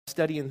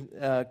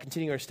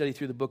continuing our study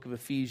through the book of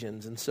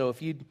Ephesians. And so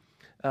if you'd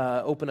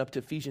open up to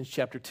Ephesians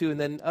chapter 2. And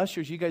then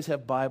ushers, you guys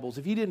have Bibles.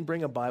 If you didn't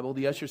bring a Bible,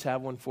 the ushers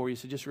have one for you.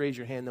 So just raise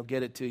your hand. They'll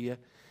get it to you.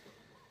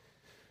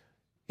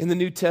 In the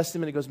New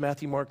Testament, it goes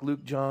Matthew, Mark,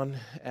 Luke, John,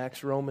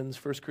 Acts,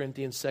 Romans, 1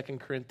 Corinthians, 2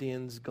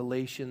 Corinthians,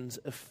 Galatians,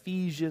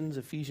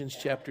 Ephesians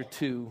chapter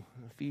 2.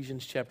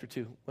 Ephesians chapter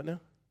 2. What now?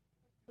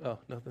 Oh,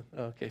 nothing.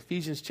 Oh, okay.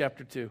 Ephesians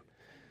chapter 2.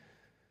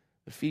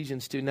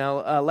 Ephesians 2.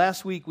 Now,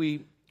 last week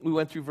we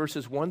went through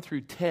verses 1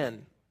 through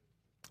 10.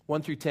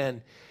 1 through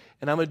 10.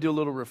 And I'm going to do a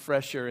little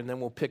refresher, and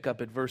then we'll pick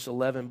up at verse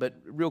 11. But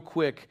real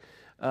quick,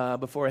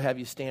 before I have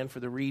you stand for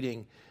the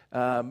reading,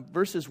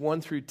 verses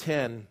 1 through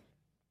 10,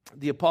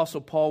 the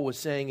Apostle Paul was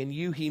saying, "In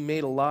you he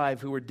made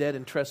alive who were dead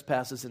in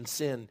trespasses and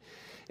sin."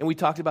 And we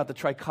talked about the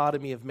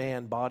trichotomy of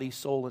man, body,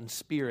 soul, and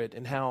spirit,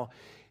 and how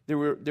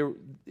there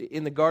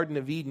in the Garden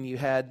of Eden you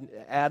had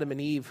Adam and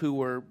Eve who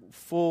were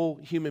full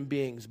human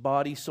beings,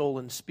 body, soul,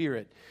 and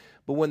spirit.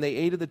 But when they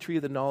ate of the tree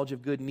of the knowledge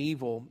of good and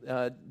evil,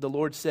 the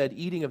Lord said,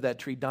 "Eating of that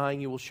tree,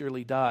 dying you will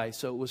surely die."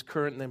 So it was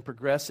current and then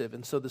progressive.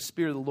 And so the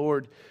Spirit of the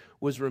Lord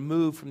was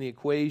removed from the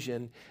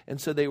equation.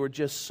 And so they were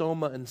just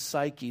soma and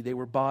psyche. They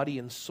were body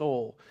and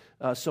soul.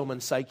 Soma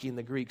and psyche in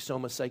the Greek,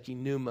 soma, psyche,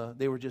 pneuma.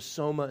 They were just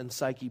soma and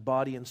psyche,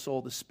 body and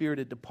soul. The spirit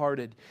had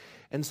departed.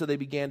 And so they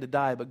began to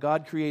die. But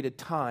God created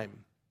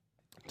time.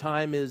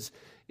 Time is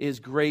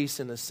grace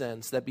in a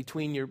sense, that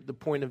between the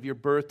point of your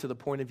birth to the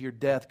point of your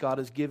death, God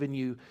has given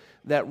you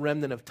that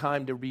remnant of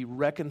time to be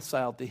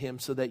reconciled to Him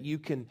so that you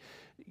can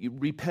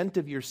repent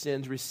of your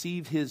sins,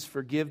 receive His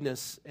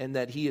forgiveness, and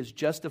that He has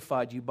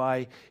justified you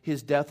by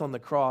His death on the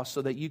cross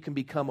so that you can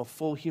become a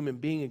full human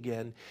being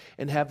again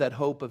and have that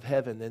hope of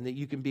heaven, and that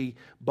you can be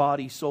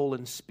body, soul,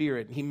 and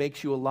spirit. And He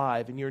makes you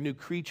alive, and you're a new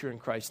creature in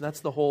Christ. And that's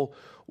the whole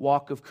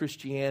walk of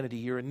Christianity.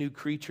 You're a new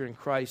creature in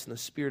Christ, and the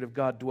Spirit of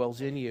God dwells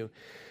in you.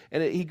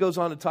 And he goes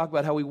on to talk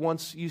about how we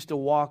once used to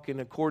walk in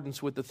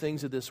accordance with the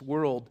things of this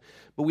world,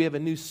 but we have a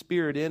new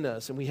spirit in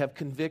us, and we have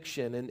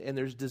conviction, and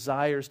there's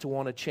desires to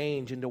want to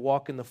change and to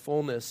walk in the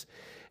fullness.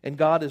 And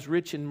God is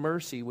rich in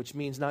mercy, which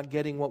means not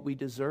getting what we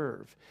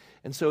deserve.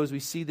 And so as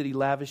we see that He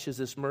lavishes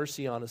this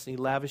mercy on us, and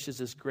He lavishes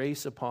this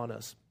grace upon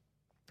us,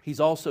 He's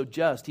also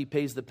just. He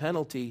pays the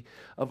penalty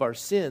of our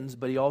sins,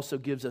 but He also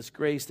gives us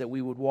grace that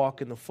we would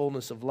walk in the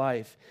fullness of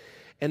life.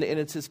 And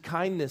it's His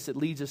kindness that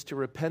leads us to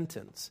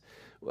repentance.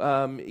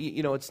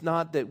 It's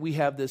not that we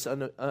have this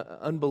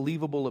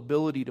unbelievable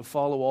ability to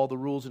follow all the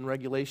rules and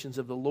regulations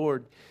of the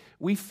Lord.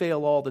 We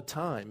fail all the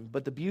time,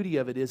 but the beauty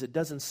of it is it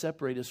doesn't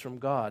separate us from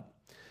God.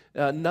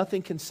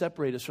 Nothing can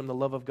separate us from the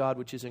love of God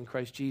which is in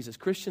Christ Jesus.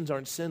 Christians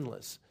aren't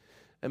sinless.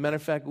 As a matter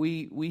of fact,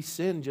 we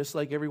sin just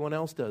like everyone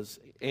else does.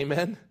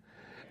 Amen?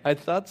 I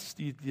thought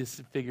you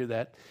just figured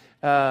that.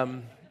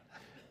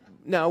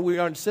 Now, we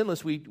aren't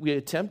sinless. We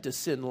attempt to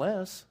sin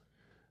less.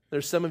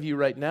 There's some of you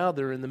right now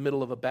that are in the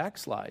middle of a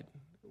backslide.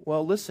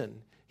 Well,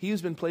 listen, He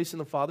who's been placed in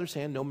the Father's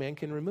hand, no man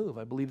can remove.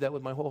 I believe that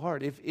with my whole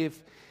heart.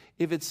 If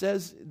it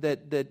says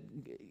that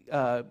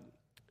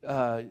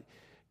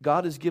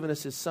God has given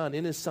us His Son,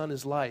 in His Son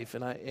is life,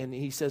 and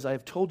He says, "I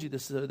have told you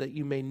this so that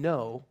you may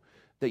know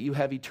that you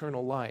have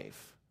eternal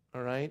life."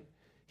 All right?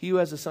 He who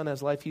has the Son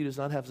has life. He who does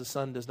not have the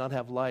Son does not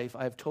have life.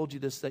 I have told you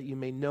this that you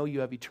may know you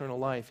have eternal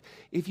life.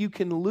 If you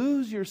can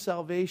lose your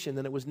salvation,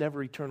 then it was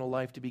never eternal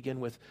life to begin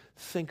with.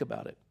 Think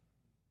about it.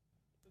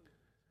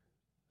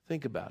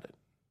 Think about it.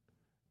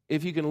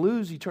 If you can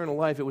lose eternal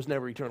life, it was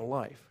never eternal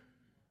life.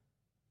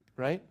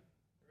 Right?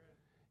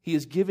 He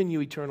has given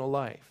you eternal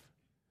life.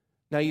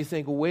 Now you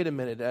think, well, wait a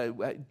minute.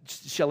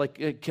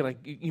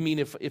 You mean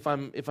if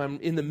I'm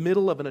in the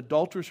middle of an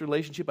adulterous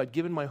relationship, I've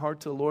given my heart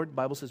to the Lord? The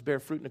Bible says,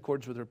 bear fruit in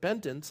accordance with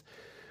repentance.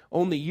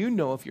 Only you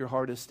know if your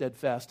heart is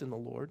steadfast in the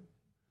Lord.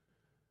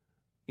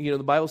 The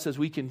Bible says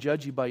we can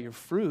judge you by your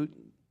fruit.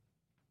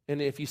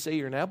 And if you say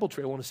you're an apple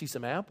tree, I want to see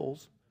some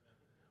apples.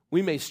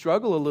 We may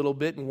struggle a little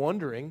bit in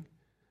wondering,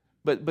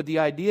 but the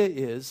idea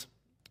is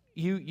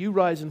you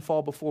rise and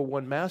fall before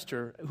one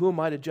master. Who am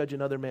I to judge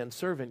another man's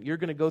servant? You're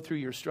going to go through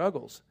your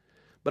struggles.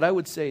 But I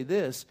would say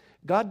this,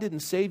 God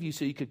didn't save you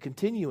so you could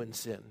continue in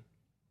sin,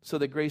 so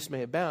that grace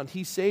may abound.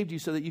 He saved you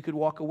so that you could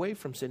walk away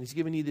from sin. He's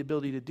given you the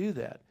ability to do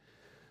that.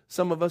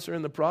 Some of us are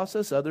in the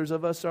process, others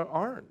of us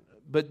aren't.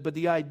 But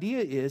the idea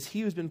is, He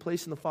who's been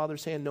placed in the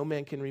Father's hand, no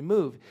man can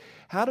remove.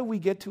 How do we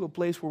get to a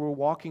place where we're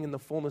walking in the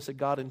fullness that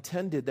God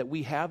intended, that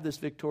we have this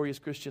victorious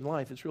Christian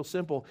life? It's real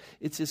simple.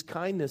 It's His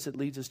kindness that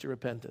leads us to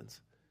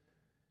repentance.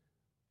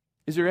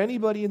 Is there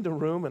anybody in the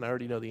room, and I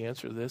already know the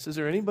answer to this, is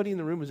there anybody in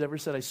the room who's ever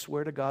said, "I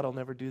swear to God, I'll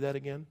never do that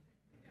again"?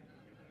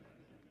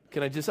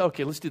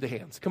 Okay, let's do the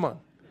hands. Come on.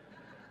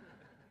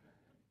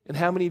 And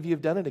how many of you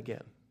have done it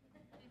again?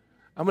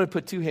 I'm going to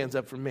put 2 hands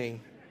up for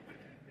me.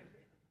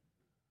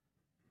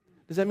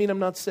 Does that mean I'm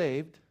not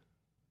saved?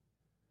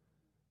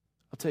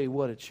 I'll tell you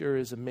what, it sure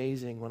is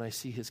amazing when I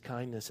see His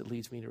kindness. It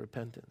leads me to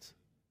repentance.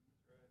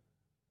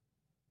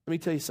 Let me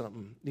tell you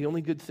something. The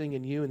only good thing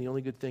in you and the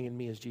only good thing in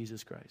me is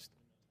Jesus Christ.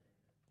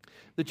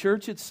 The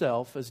church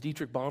itself, as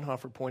Dietrich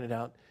Bonhoeffer pointed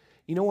out,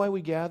 you know why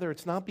we gather?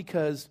 It's not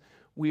because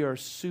we are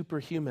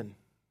superhuman.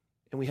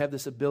 and we have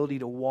this ability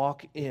to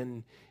walk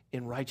in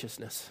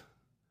righteousness.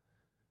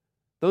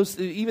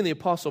 Even the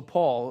Apostle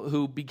Paul,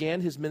 who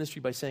began his ministry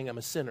by saying, I'm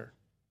a sinner.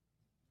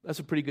 That's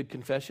a pretty good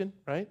confession,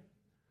 right?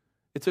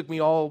 It took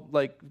me all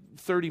like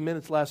 30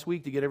 minutes last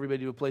week to get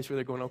everybody to a place where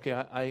they're going, okay,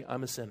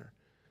 I'm a sinner.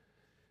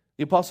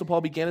 The Apostle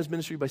Paul began his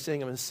ministry by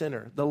saying, I'm a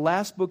sinner. The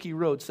last book he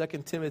wrote, 2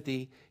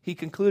 Timothy, he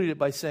concluded it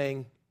by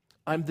saying,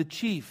 I'm the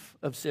chief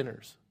of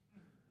sinners.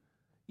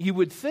 You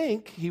would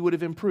think he would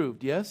have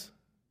improved, yes?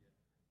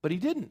 But he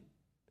didn't.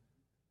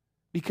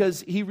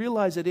 Because he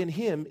realized that in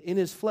him, in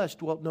his flesh,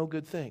 dwelt no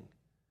good thing.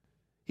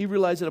 He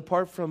realized that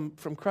apart from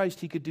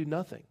Christ, he could do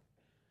nothing.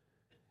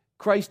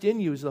 Christ in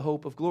you is the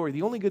hope of glory.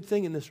 The only good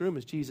thing in this room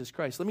is Jesus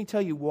Christ. Let me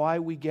tell you why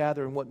we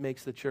gather and what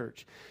makes the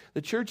church.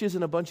 The church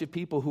isn't a bunch of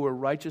people who are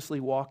righteously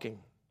walking.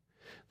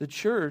 The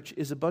church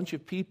is a bunch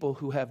of people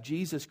who have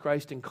Jesus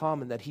Christ in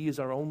common, that he is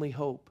our only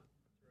hope.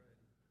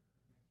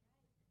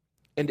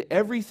 And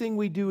everything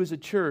we do as a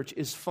church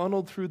is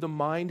funneled through the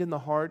mind and the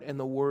heart and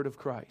the word of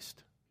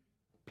Christ.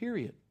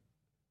 Period.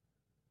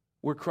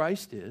 Where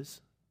Christ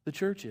is, the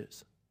church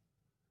is.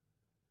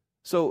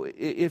 So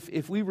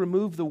if we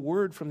remove the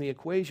Word from the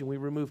equation, we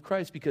remove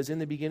Christ, because in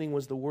the beginning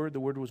was the Word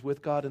was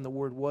with God, and the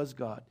Word was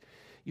God.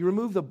 You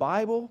remove the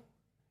Bible,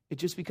 it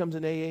just becomes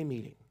an AA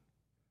meeting.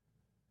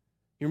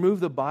 You remove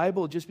the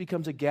Bible, it just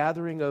becomes a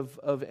gathering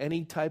of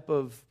any type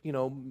of,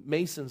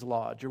 Mason's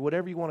Lodge or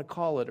whatever you want to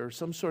call it, or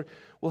some sort.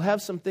 We'll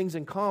have some things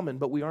in common,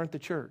 but we aren't the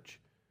church.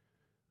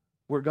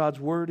 Where God's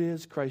Word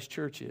is, Christ's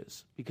church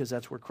is, because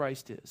that's where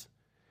Christ is.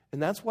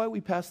 And that's why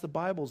we pass the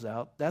Bibles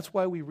out. That's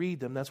why we read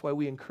them. That's why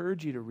we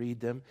encourage you to read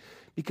them,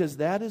 because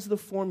that is the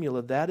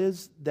formula. That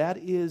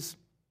is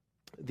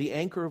the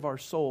anchor of our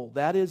soul.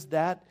 That is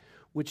that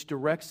which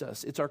directs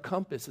us. It's our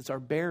compass. It's our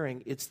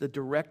bearing. It's the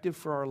directive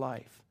for our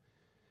life.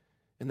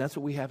 And that's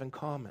what we have in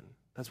common.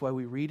 That's why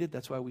we read it.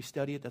 That's why we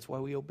study it. That's why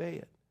we obey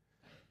it.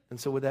 And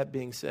so with that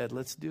being said,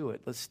 let's do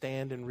it. Let's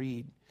stand and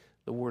read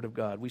the Word of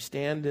God. We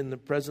stand in the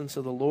presence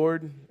of the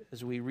Lord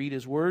as we read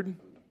His Word.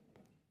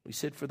 We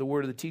sit for the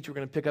word of the teacher. We're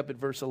going to pick up at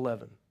verse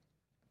 11.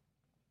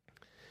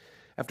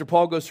 After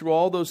Paul goes through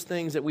all those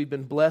things that we've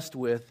been blessed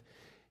with,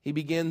 he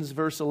begins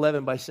verse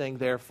 11 by saying,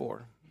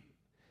 therefore.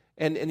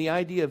 And the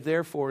idea of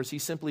therefore is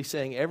he's simply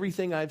saying,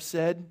 everything I've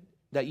said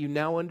that you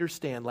now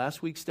understand,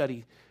 last week's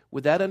study,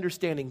 with that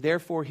understanding,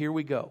 therefore, here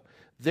we go.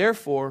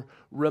 Therefore,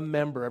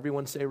 remember.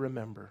 Everyone say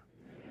remember.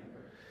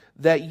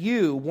 That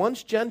you,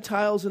 once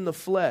Gentiles in the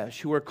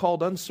flesh, who are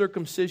called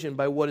uncircumcision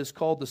by what is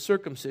called the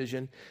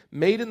circumcision,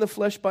 made in the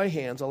flesh by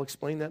hands, I'll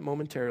explain that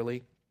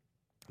momentarily,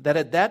 that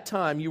at that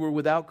time you were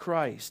without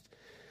Christ,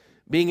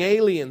 being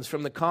aliens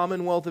from the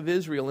commonwealth of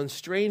Israel and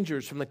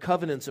strangers from the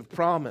covenants of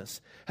promise,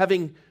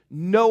 having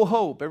no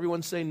hope.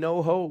 Everyone say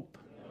no hope.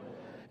 No.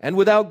 And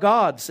without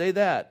God, say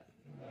that,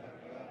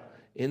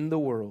 in the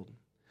world.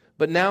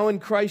 But now in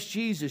Christ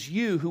Jesus,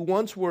 you who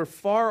once were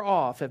far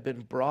off have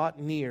been brought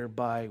near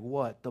by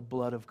what? The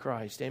blood of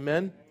Christ.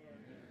 Amen?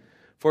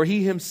 For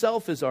He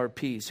Himself is our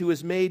peace, who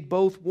has made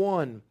both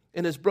one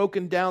and has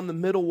broken down the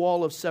middle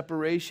wall of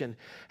separation,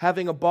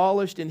 having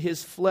abolished in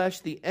His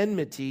flesh the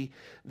enmity,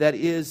 that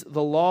is,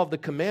 the law of the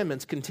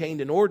commandments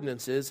contained in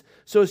ordinances,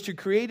 so as to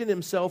create in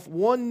Himself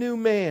one new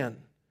man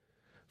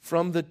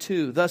from the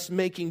two, thus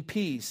making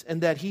peace,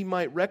 and that He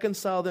might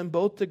reconcile them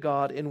both to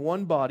God in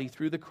one body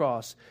through the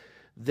cross,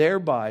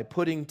 thereby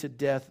putting to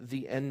death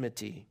the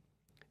enmity.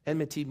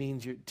 Enmity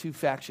means your two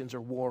factions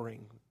are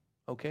warring.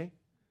 Okay?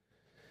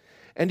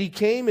 And He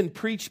came and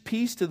preached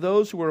peace to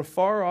those who were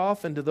afar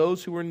off and to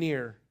those who were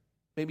near.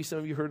 Maybe some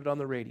of you heard it on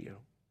the radio.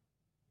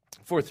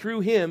 For through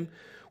Him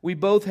we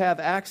both have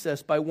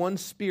access by one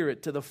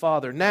Spirit to the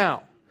Father.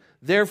 Now,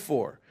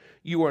 therefore,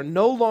 you are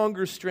no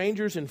longer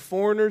strangers and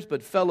foreigners,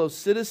 but fellow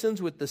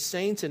citizens with the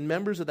saints and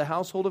members of the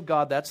household of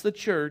God. That's the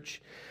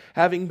church.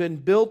 Having been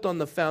built on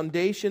the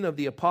foundation of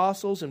the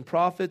apostles and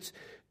prophets,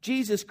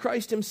 Jesus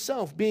Christ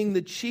Himself being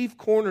the chief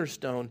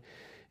cornerstone,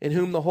 in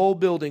whom the whole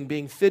building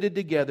being fitted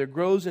together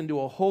grows into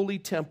a holy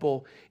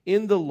temple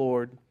in the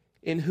Lord,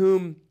 in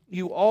whom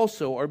you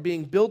also are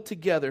being built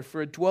together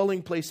for a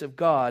dwelling place of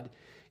God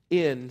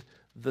in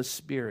the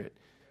Spirit.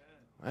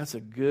 That's a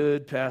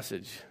good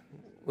passage.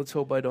 Let's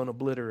hope I don't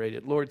obliterate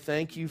it. Lord,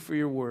 thank You for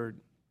Your word.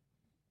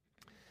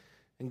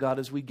 And God,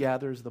 as we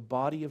gather as the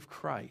body of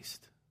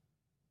Christ,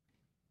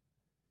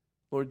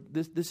 Lord,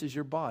 this is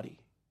Your body.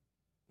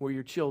 We're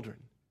Your children.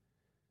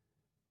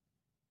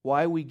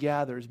 Why we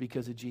gather is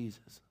because of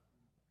Jesus.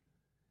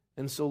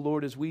 And so,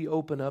 Lord, as we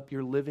open up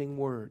Your living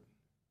word,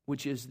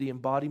 which is the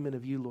embodiment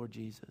of You, Lord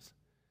Jesus,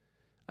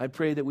 I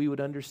pray that we would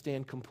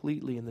understand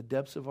completely in the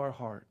depths of our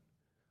heart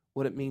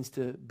what it means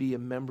to be a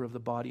member of the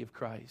body of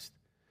Christ,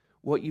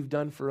 what You've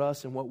done for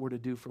us and what we're to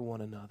do for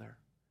one another.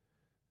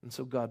 And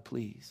so, God,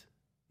 please,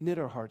 knit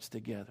our hearts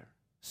together.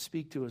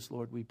 Speak to us,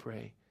 Lord, we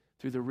pray,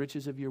 through the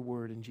riches of Your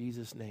word, in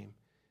Jesus' name.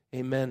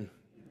 Amen.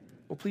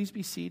 Well, please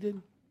be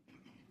seated.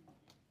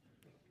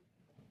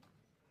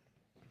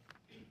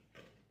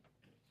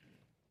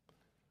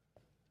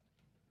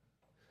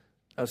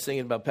 I was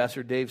thinking about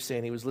Pastor Dave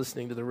saying he was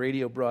listening to the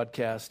radio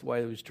broadcast while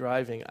he was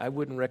driving. I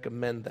wouldn't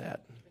recommend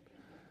that.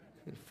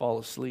 He'd fall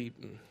asleep.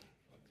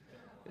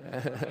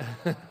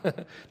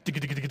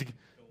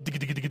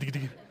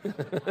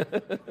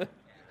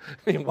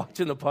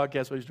 Watching the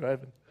podcast while he's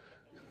driving.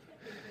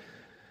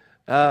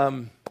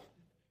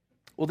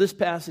 Well, this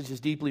passage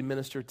is deeply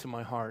ministered to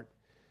my heart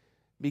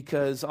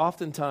because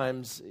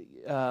oftentimes,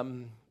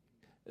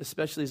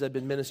 especially as I've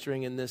been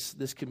ministering in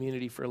this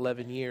community for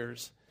 11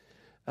 years,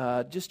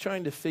 just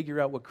trying to figure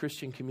out what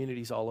Christian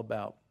community is all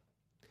about.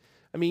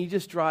 I mean, you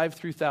just drive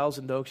through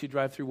Thousand Oaks, you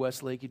drive through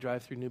Westlake, you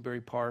drive through Newberry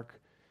Park,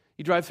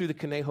 you drive through the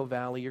Conejo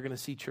Valley, you're going to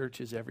see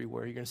churches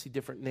everywhere. You're going to see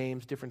different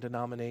names, different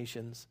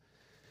denominations.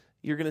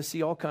 You're going to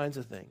see all kinds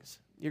of things.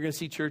 You're going to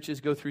see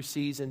churches go through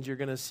seasons. You're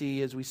going to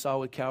see, as we saw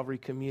with Calvary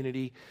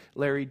Community,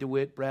 Larry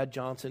DeWitt, Brad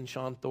Johnson,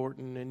 Sean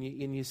Thornton, and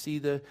you see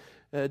the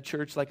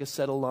church like a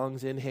set of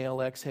lungs,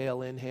 inhale,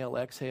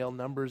 exhale,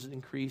 numbers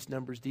increase,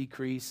 numbers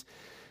decrease.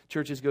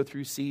 Churches go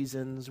through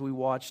seasons. We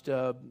watched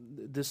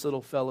this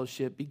little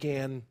fellowship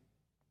began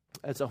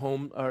as a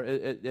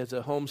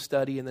home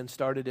study, and then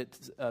started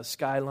at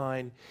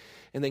Skyline,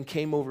 and then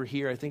came over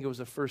here. I think it was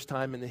the first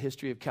time in the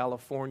history of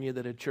California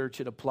that a church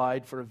had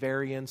applied for a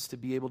variance to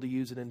be able to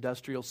use an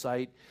industrial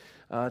site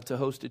to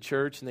host a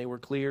church, and they were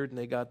cleared, and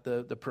they got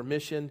the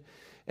permission.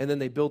 And then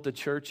they built the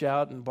church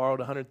out and borrowed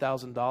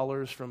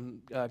 $100,000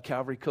 from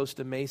Calvary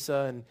Costa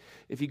Mesa. And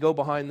if you go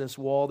behind this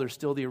wall, there's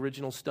still the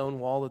original stone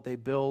wall that they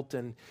built.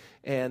 And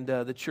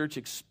the church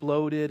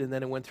exploded, and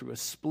then it went through a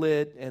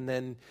split. And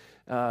then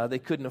they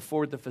couldn't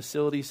afford the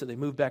facility, so they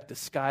moved back to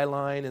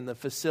Skyline. And the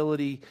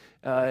facility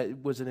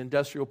was an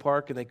industrial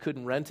park, and they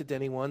couldn't rent it to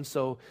anyone.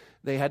 So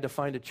they had to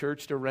find a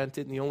church to rent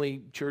it. And the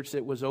only church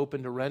that was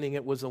open to renting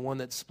it was the one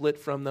that split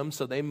from them.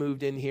 So they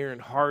moved in here in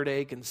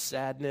heartache and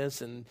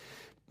sadness and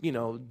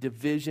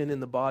division in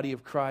the body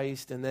of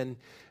Christ. And then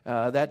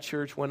that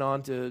church went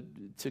on to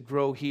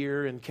grow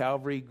here, and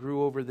Calvary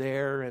grew over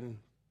there. And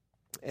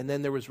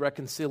then there was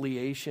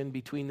reconciliation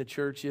between the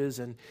churches.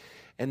 And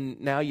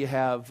now you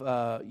have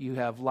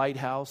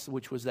Lighthouse,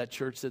 which was that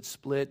church that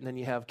split. And then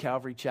you have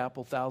Calvary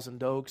Chapel,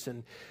 Thousand Oaks.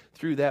 And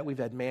through that, we've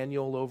had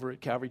Manuel over at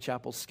Calvary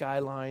Chapel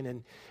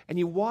Skyline. And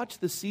you watch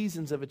the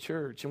seasons of a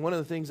church. And one of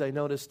the things I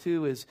noticed,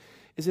 too, is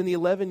in the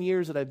 11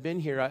 years that I've been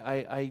here,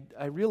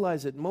 I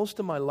realized that most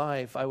of my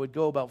life I would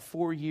go about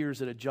 4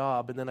 years at a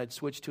job, and then I'd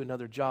switch to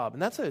another job.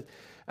 And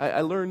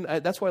I learned,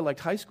 that's why I liked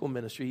high school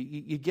ministry.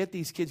 You get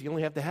these kids, you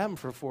only have to have them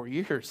for 4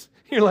 years.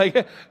 You're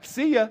like,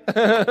 see ya.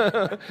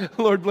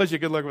 Lord bless you,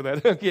 good luck with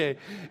that. Okay.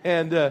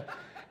 And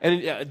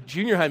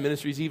junior high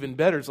ministry is even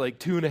better. It's like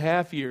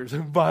 2.5 years.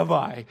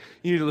 Bye-bye.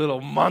 You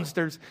little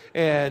monsters.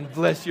 And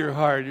bless your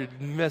heart. You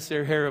mess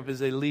their hair up as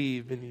they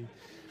leave.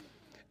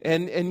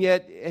 And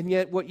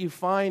yet what you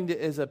find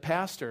as a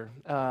pastor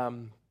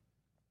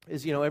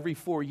is, every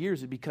 4 years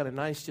it'd be kind of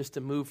nice just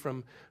to move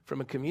from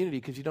a community,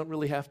 because you don't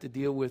really have to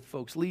deal with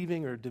folks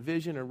leaving or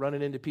division or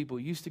running into people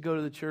who used to go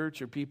to the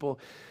church or people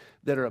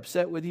that are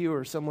upset with you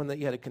or someone that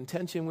you had a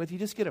contention with. You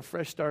just get a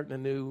fresh start in a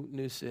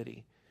new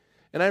city.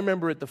 And I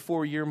remember at the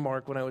 4-year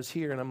mark when I was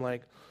here, and I'm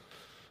like,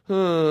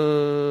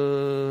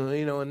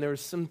 and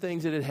there's some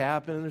things that had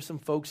happened, and there's some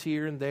folks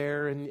here and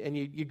there, and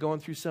you're going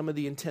through some of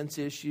the intense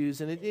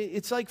issues, and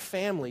it's like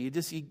family.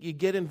 You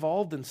get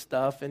involved in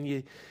stuff, and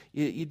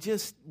you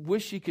just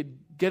wish you could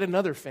get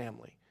another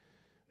family,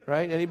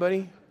 right?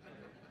 Anybody?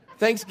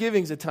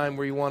 Thanksgiving's a time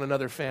where you want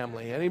another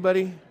family.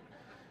 Anybody?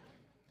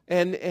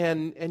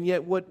 And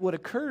yet what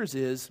occurs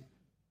is,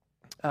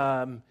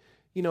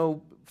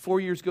 4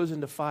 years goes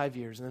into 5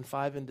 years, and then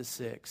 5 into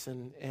 6,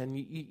 and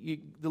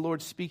the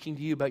Lord's speaking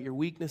to you about your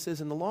weaknesses,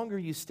 and the longer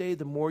you stay,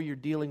 the more you're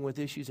dealing with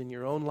issues in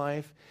your own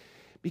life,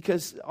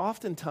 because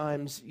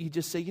oftentimes you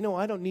just say,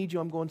 I don't need you,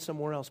 I'm going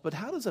somewhere else. But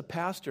how does a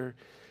pastor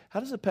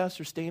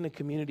stay in a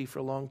community for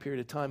a long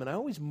period of time? And I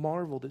always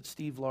marveled at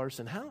Steve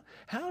Larson.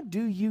 How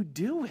do you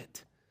do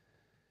it?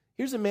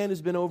 Here's a man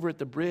who's been over at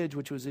the Bridge,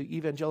 which was an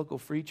evangelical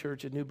free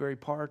church at Newberry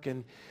Park,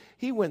 and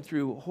he went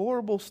through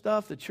horrible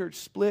stuff. The church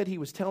split. He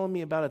was telling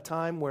me about a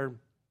time where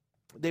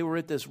they were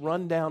at this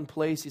rundown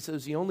place. He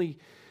says the only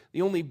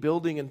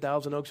building in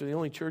Thousand Oaks, or the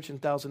only church in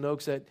Thousand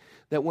Oaks,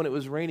 that when it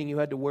was raining, you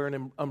had to wear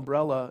an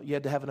umbrella. You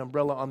had to have an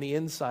umbrella on the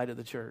inside of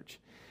the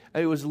church.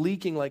 It was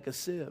leaking like a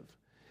sieve.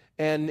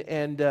 And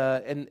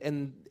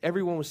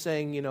everyone was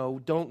saying,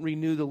 don't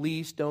renew the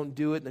lease, don't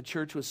do it. And the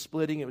church was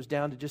splitting. It was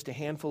down to just a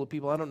handful of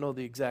people. I don't know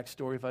the exact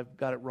story. If I've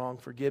got it wrong,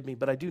 forgive me.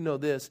 But I do know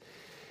this.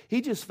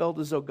 He just felt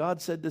as though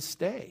God said to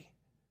stay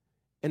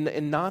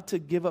and not to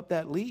give up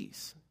that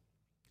lease.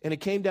 And it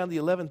came down to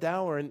the 11th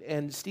hour,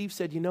 and Steve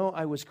said,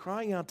 I was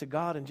crying out to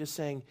God and just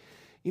saying,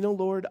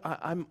 Lord,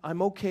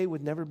 I'm okay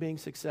with never being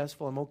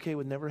successful. I'm okay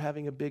with never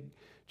having a big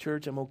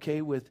church. I'm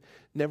okay with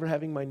never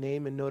having my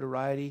name and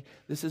notoriety.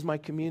 This is my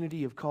community.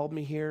 You've called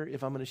me here.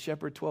 If I'm going to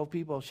shepherd 12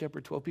 people, I'll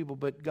shepherd 12 people.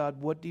 But God,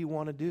 what do you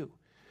want to do?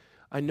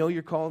 I know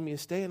you're calling me to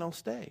stay, and I'll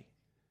stay.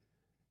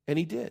 And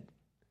he did.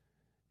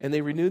 And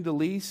they renewed the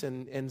lease,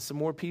 and some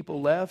more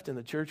people left, and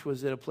the church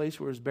was at a place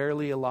where it was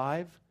barely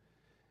alive.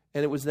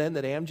 And it was then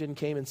that Amgen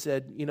came and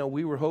said,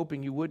 we were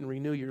hoping you wouldn't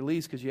renew your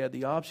lease because you had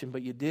the option,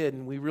 but you did,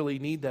 and we really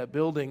need that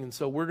building. And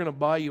so we're going to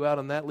buy you out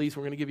on that lease.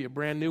 We're going to give you a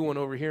brand new one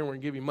over here, and we're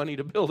going to give you money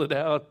to build it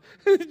out.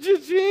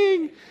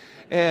 Cha-ching!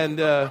 And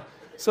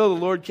so the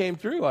Lord came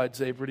through, I'd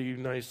say, pretty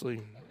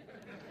nicely.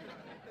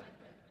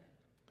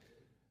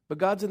 But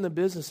God's in the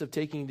business of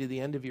taking you to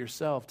the end of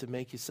yourself to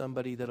make you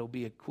somebody that'll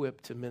be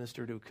equipped to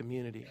minister to a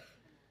community.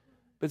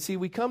 But see,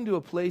 we come to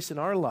a place in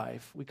our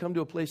life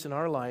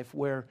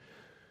where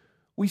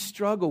we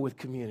struggle with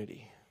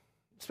community,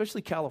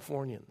 especially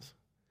Californians.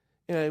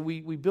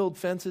 We build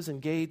fences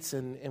and gates,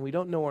 and we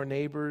don't know our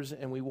neighbors,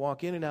 and we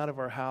walk in and out of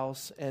our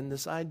house. And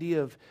this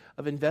idea of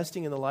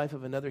investing in the life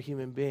of another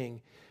human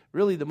being,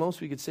 really the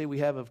most we could say we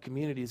have of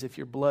community is if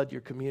you're blood, you're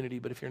community,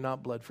 but if you're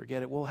not blood,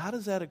 forget it. Well, how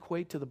does that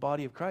equate to the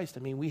body of Christ? I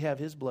mean, we have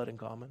His blood in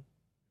common.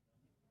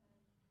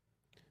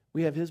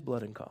 We have His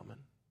blood in common.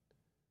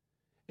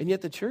 And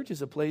yet the church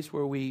is a place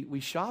where we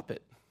shop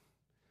it.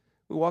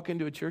 We walk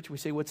into a church and we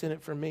say, what's in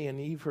it for me?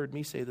 And you've heard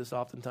me say this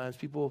oftentimes.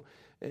 People,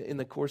 in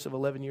the course of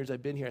 11 years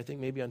I've been here, I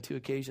think maybe on 2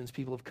 occasions,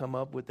 people have come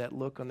up with that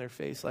look on their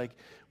face like,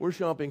 we're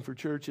shopping for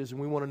churches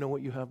and we want to know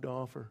what you have to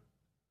offer.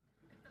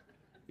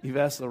 You've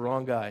asked the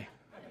wrong guy.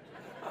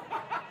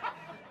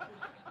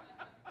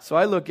 So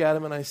I look at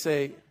him and I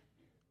say,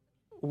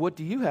 what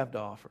do you have to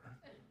offer?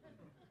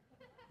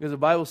 Because the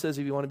Bible says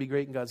if you want to be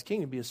great in God's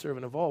kingdom, be a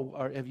servant of all.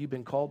 Have you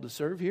been called to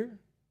serve here?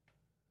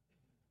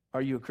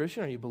 Are you a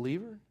Christian? Are you a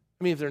believer?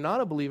 I mean, if they're not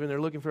a believer and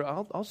they're looking for,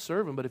 I'll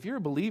serve them. But if you're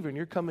a believer and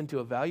you're coming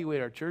to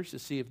evaluate our church to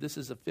see if this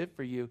is a fit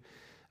for you,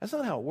 that's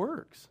not how it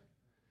works.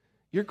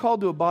 You're called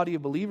to a body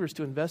of believers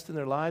to invest in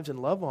their lives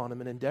and love on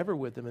them and endeavor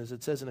with them, as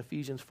it says in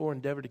Ephesians 4,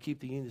 endeavor to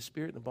keep the unity of the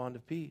Spirit and the bond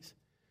of peace.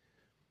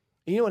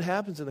 And you know what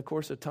happens in the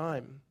course of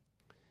time?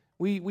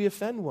 We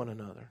offend one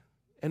another,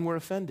 and we're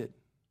offended.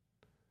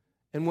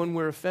 And when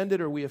we're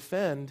offended or we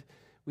offend,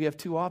 we have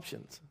two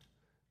options.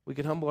 We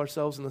can humble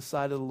ourselves in the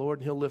sight of the Lord,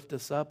 and He'll lift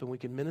us up, and we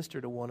can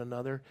minister to one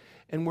another.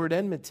 And we're at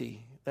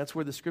enmity. That's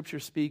where the Scripture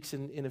speaks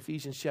in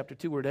Ephesians chapter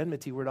 2. We're at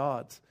enmity. We're at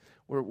odds.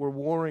 We're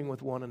warring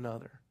with one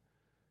another.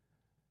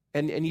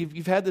 And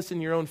you've had this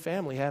in your own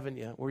family, haven't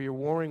you? Where you're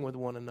warring with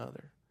one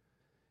another.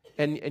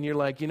 And you're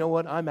like, you know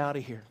what? I'm out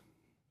of here.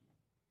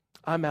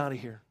 I'm out of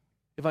here.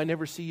 If I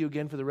never see you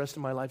again for the rest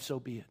of my life, so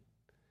be it.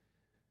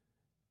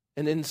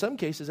 And in some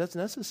cases, that's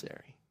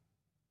necessary.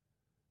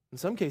 In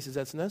some cases,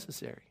 that's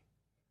necessary.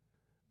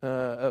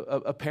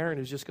 A parent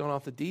who's just gone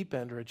off the deep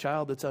end, or a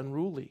child that's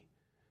unruly,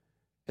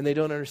 and they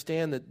don't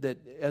understand that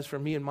as for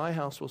me and my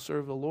house, we'll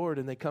serve the Lord,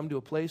 and they come to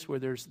a place where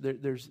there's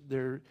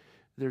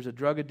a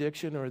drug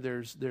addiction, or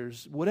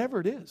there's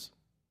whatever it is.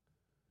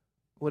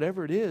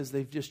 Whatever it is,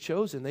 they've just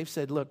chosen. They've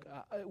said, look,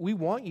 we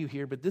want you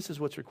here, but this is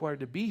what's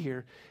required to be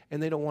here,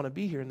 and they don't want to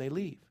be here, and they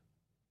leave.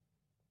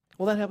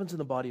 Well, that happens in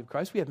the body of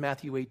Christ. We have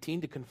Matthew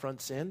 18 to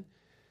confront sin.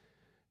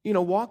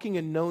 Walking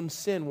in known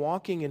sin,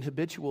 walking in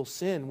habitual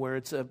sin, where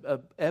it's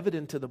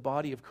evident to the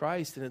body of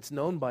Christ, and it's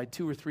known by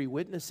 2 or 3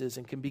 witnesses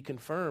and can be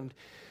confirmed.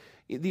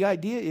 The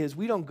idea is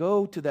we don't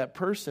go to that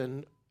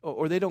person,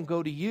 or they don't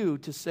go to you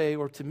to say,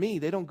 or to me,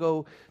 they don't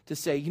go to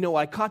say,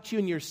 I caught you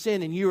in your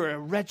sin and you're a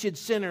wretched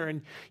sinner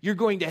and you're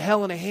going to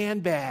hell in a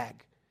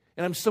handbag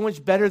and I'm so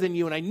much better than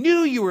you and I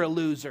knew you were a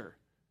loser.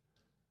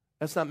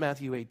 That's not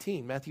Matthew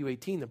 18. Matthew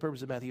 18, the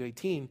purpose of Matthew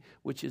 18,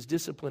 which is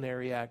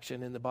disciplinary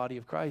action in the body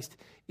of Christ,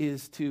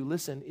 is to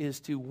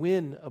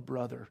win a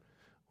brother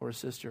or a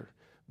sister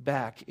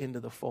back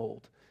into the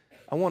fold.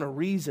 I want to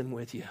reason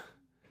with you.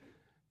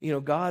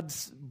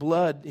 God's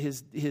blood,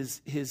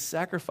 his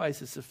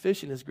sacrifice is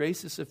sufficient. His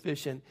grace is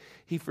sufficient.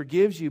 He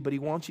forgives you, but He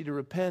wants you to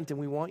repent, and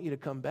we want you to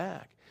come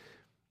back.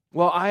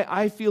 Well,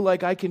 I feel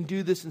like I can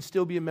do this and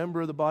still be a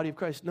member of the body of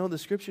Christ. No, the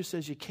Scripture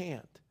says you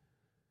can't.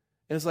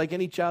 And it's like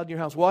any child in your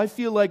house. Well, I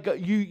feel like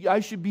I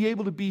should be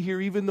able to be here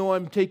even though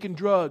I'm taking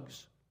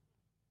drugs.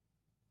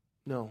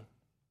 No,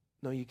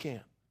 you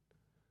can't.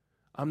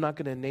 I'm not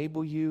going to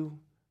enable you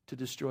to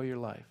destroy your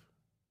life.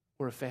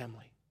 We're a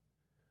family.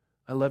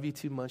 I love you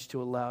too much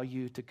to allow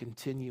you to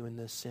continue in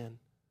this sin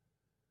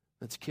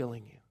that's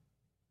killing you.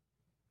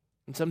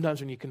 And sometimes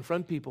when you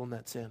confront people in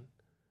that sin,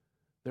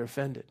 they're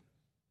offended.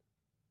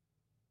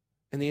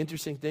 And the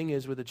interesting thing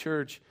is with a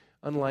church,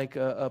 unlike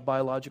a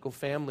biological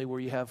family where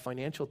you have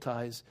financial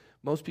ties,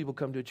 most people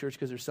come to a church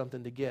because there's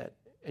something to get.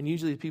 And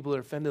usually the people that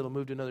are offended will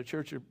move to another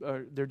church,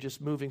 or they're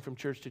just moving from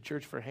church to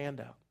church for a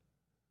handout.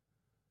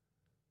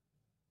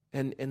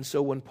 And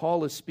so when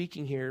Paul is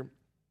speaking here,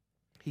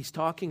 he's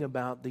talking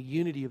about the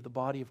unity of the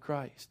body of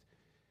Christ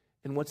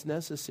and what's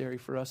necessary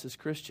for us as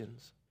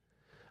Christians.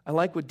 I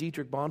like what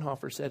Dietrich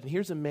Bonhoeffer said, and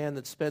here's a man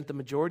that spent the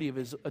majority of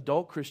his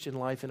adult Christian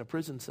life in a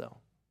prison cell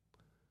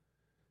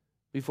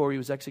before he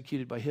was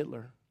executed by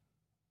Hitler.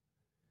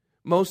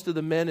 Most of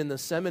the men in the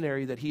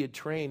seminary that he had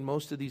trained,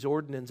 most of these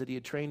ordinands that he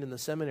had trained in the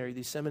seminary,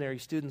 these seminary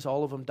students,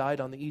 all of them died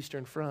on the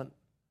Eastern Front,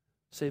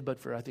 save but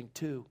for, I think,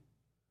 2.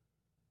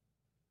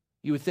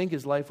 You would think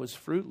his life was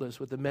fruitless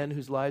with the men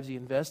whose lives he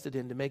invested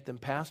in to make them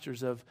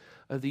pastors of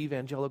the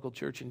evangelical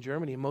church in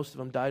Germany, and most of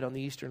them died on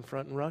the Eastern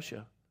Front in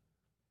Russia.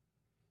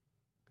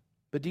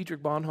 But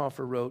Dietrich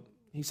Bonhoeffer wrote,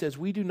 he says,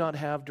 we do not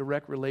have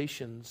direct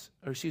relationships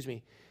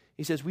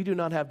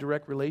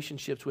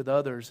with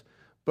others,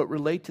 but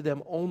relate to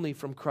them only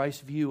from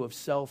Christ's view of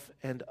self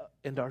and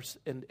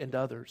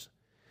others.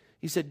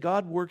 He said,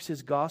 God works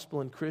His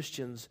gospel in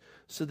Christians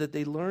so that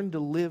they learn to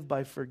live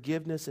by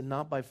forgiveness and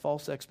not by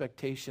false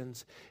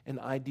expectations and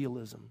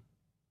idealism.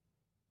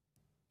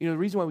 You know, the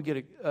reason why we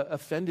get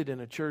offended in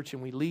a church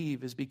and we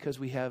leave is because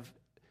we have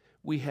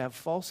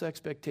false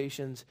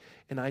expectations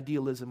and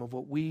idealism of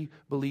what we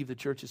believe the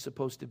church is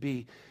supposed to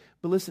be.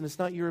 But listen, it's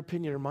not your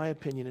opinion or my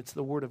opinion. It's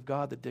the Word of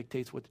God that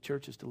dictates what the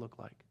church is to look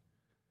like.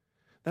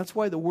 That's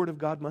why the Word of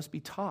God must be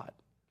taught.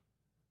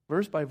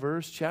 Verse by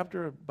verse,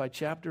 chapter by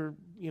chapter,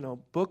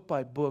 book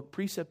by book,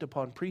 precept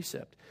upon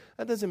precept.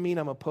 That doesn't mean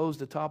I'm opposed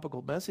to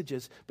topical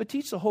messages, but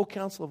teach the whole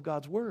counsel of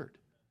God's Word.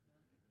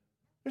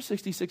 There's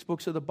 66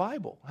 books of the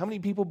Bible. How many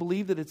people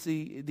believe that it's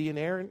the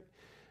inerrant,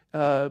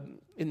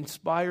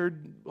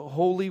 inspired,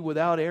 holy,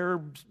 without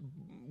error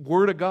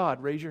Word of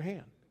God? Raise your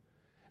hand.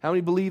 How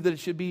many believe that it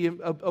should be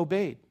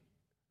obeyed?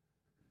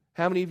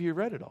 How many of you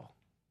read it all?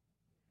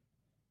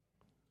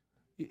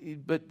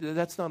 But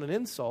that's not an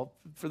insult.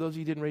 For those of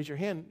you who didn't raise your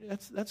hand,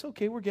 that's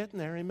okay. We're getting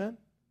there, amen?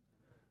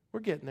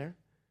 We're getting there.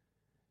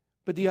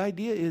 But the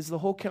idea is the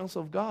whole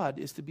counsel of God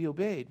is to be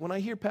obeyed. When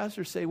I hear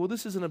pastors say, well,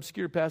 this is an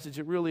obscure passage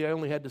that really I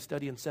only had to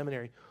study in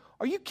seminary.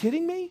 Are you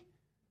kidding me?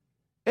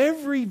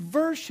 Every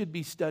verse should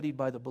be studied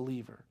by the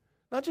believer.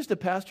 Not just a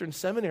pastor in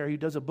seminary who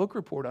does a book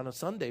report on a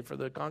Sunday for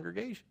the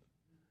congregation.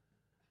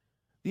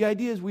 The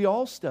idea is we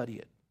all study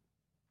it.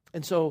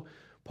 And so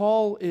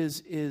Paul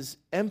is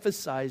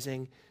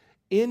emphasizing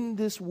in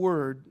this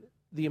word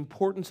the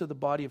importance of the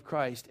body of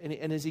Christ.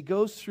 And as he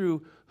goes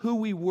through who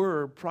we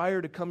were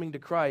prior to coming to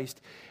Christ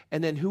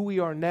and then who we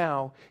are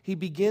now, he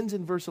begins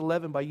in verse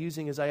 11 by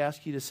using, as I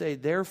ask you to say,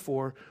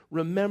 therefore,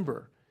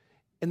 remember.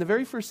 And the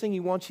very first thing he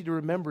wants you to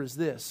remember is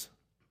this.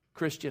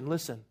 Christian,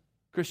 listen.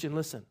 Christian,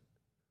 listen.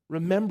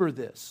 Remember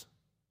this.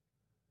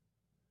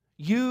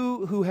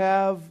 You who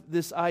have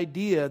this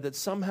idea that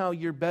somehow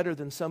you're better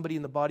than somebody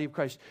in the body of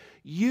Christ,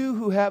 you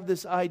who have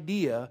this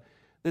idea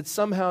that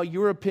somehow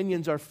your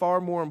opinions are far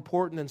more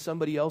important than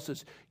somebody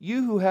else's,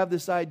 you who have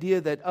this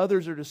idea that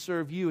others are to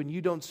serve you and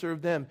you don't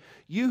serve them,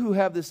 you who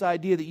have this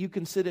idea that you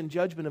can sit in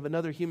judgment of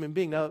another human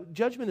being. Now,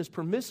 judgment is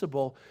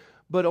permissible,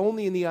 but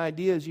only in the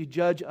idea as you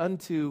judge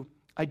unto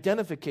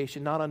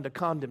identification, not unto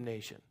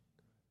condemnation.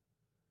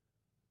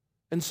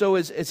 And so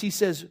as he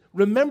says,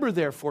 remember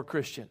therefore,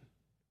 Christian,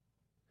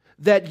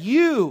 that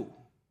you,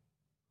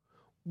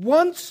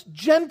 once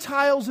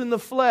Gentiles in the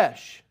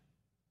flesh,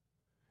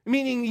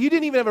 meaning you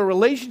didn't even have a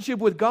relationship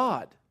with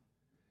God.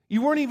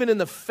 You weren't even in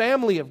the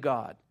family of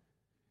God.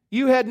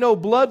 You had no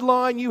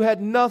bloodline. You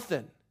had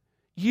nothing.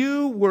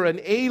 You were an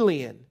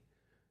alien.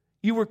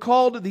 You were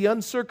called the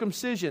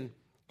uncircumcision.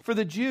 For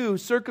the Jew,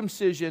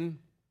 circumcision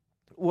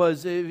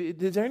was...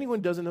 Is there anyone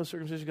who doesn't know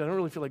circumcision? I don't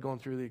really feel like going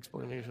through the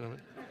explanation of it.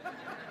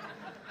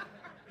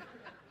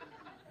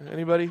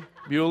 Anybody?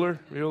 Bueller?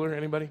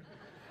 Anybody?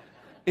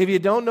 If you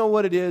don't know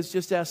what it is,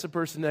 just ask the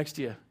person next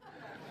to you.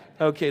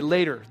 Okay,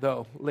 later.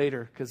 But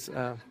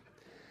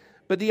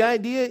the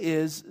idea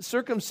is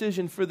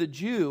circumcision for the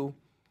Jew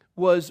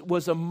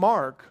was a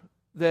mark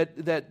that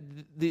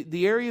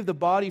the area of the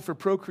body for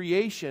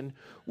procreation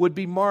would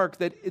be marked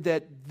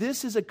that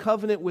this is a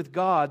covenant with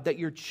God that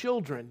your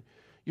children,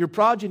 your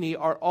progeny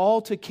are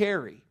all to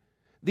carry.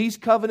 These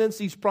covenants,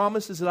 these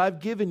promises that I've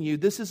given you,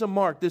 this is a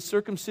mark. This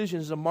circumcision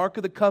is a mark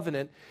of the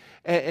covenant,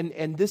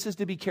 and this is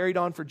to be carried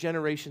on for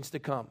generations to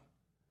come.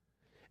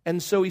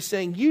 And so he's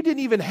saying, you didn't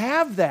even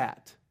have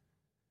that.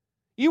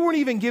 You weren't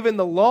even given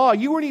the law.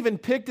 You weren't even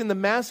picked in the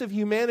massive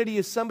humanity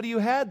as somebody who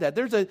had that.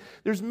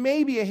 There's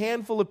maybe a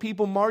handful of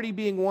people, Marty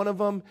being one of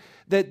them,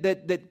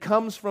 that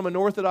comes from an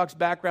Orthodox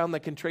background that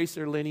can trace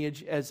their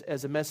lineage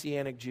as a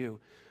Messianic Jew.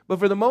 But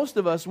for the most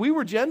of us, we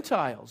were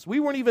Gentiles. We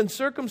weren't even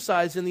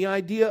circumcised in the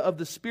idea of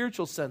the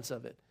spiritual sense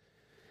of it.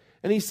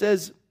 And he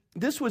says,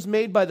 this was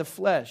made by the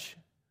flesh,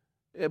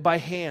 by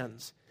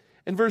hands.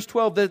 In verse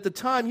 12, that at the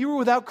time you were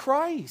without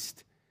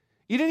Christ.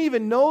 You didn't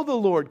even know the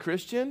Lord,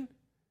 Christian.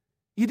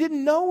 You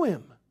didn't know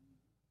Him.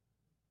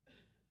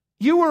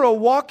 You were a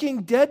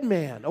walking dead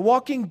man, a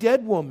walking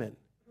dead woman.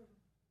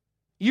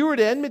 You were at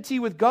enmity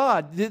with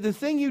God. The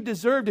thing you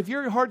deserved, if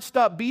your heart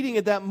stopped beating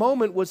at that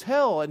moment, was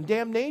hell and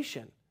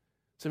damnation.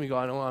 Some of you go,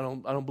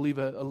 I don't believe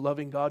a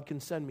loving God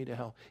can send me to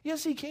hell.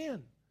 Yes, He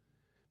can.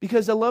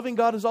 Because a loving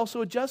God is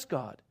also a just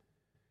God.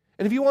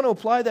 And if you want to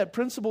apply that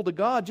principle to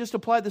God, just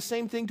apply the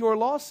same thing to our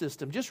law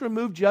system. Just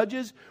remove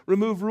judges,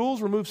 remove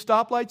rules, remove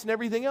stoplights and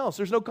everything else.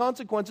 There's no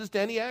consequences to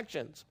any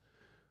actions.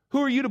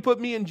 Who are you to put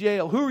me in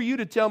jail? Who are you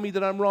to tell me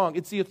that I'm wrong?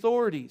 It's the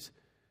authorities.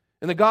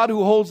 And the God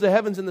who holds the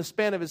heavens in the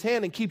span of His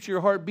hand and keeps your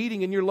heart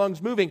beating and your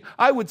lungs moving,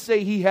 I would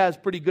say He has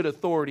pretty good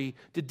authority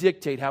to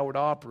dictate how we're to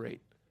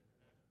operate.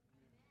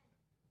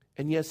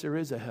 And yes, there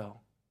is a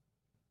hell.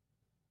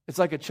 It's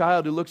like a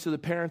child who looks to the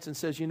parents and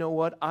says, you know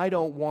what? I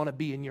don't want to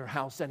be in your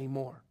house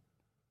anymore.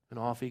 And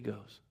off he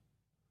goes.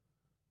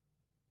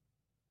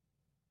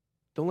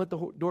 Don't let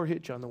the door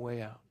hitch on the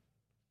way out.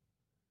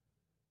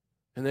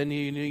 And then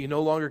you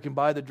no longer can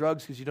buy the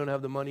drugs because you don't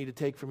have the money to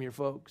take from your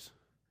folks.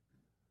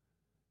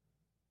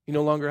 You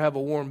no longer have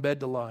a warm bed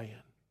to lie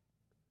in.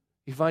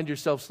 You find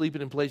yourself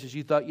sleeping in places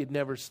you thought you'd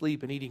never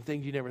sleep and eating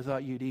things you never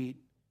thought you'd eat.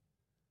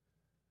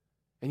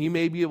 And you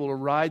may be able to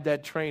ride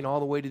that train all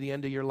the way to the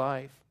end of your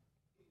life.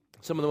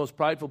 Some of the most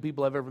prideful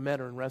people I've ever met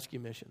are in rescue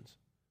missions.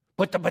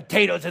 Put the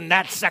potatoes in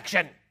that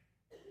section.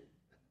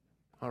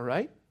 All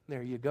right,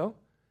 there you go.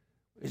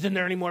 Isn't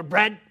there any more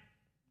bread?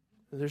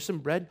 There's some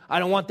bread. I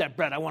don't want that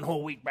bread. I want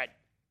whole wheat bread.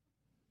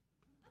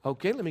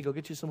 Okay, let me go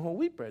get you some whole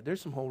wheat bread. There's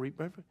some whole wheat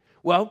bread.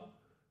 Well,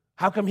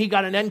 how come he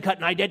got an end cut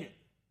and I didn't?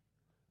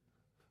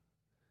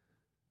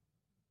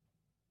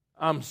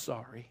 I'm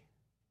sorry.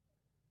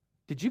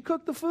 Did you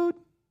cook the food?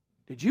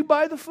 Did you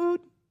buy the food?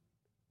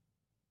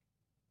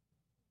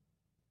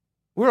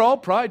 We're all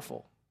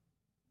prideful,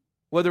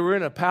 whether we're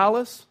in a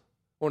palace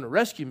or in a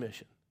rescue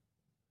mission.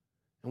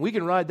 And we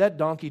can ride that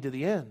donkey to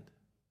the end.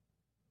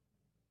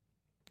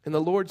 And the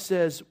Lord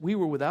says we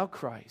were without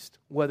Christ,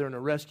 whether in a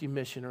rescue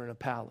mission or in a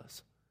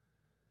palace.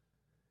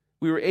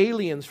 We were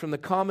aliens from the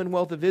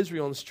commonwealth of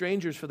Israel and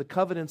strangers for the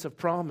covenants of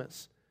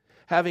promise,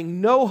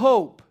 having no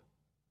hope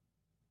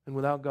and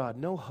without God,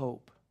 no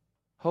hope.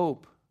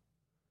 Hope.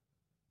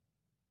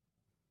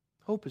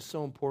 Hope is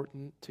so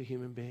important to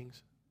human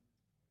beings.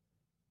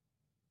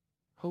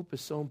 Hope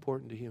is so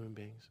important to human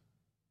beings.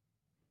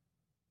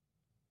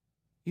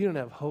 You don't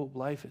have hope,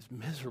 life is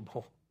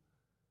miserable.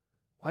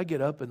 Why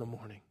get up in the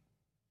morning?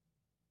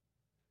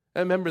 I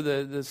remember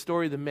the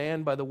story of the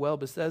man by the well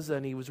Bethesda,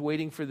 and he was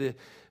waiting for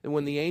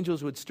when the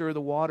angels would stir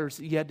the waters,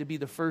 he had to be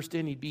the first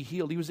in, he'd be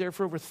healed. He was there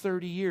for over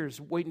 30 years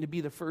waiting to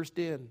be the first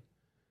in.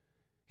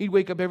 He'd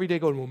wake up every day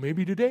going, well,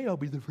 maybe today I'll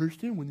be the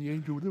first in when the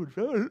angel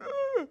would.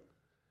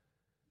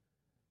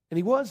 And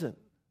he wasn't.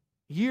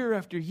 Year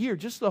after year,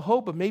 just the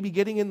hope of maybe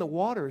getting in the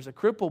water as a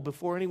cripple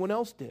before anyone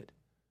else did.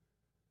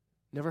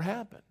 Never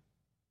happened.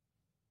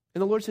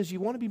 And the Lord says,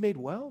 you want to be made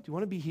well? Do you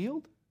want to be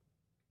healed?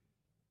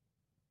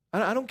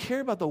 I don't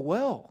care about the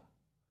well.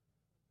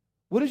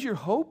 What is your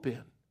hope in?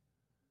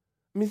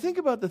 I mean, think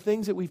about the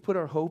things that we've put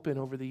our hope in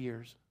over the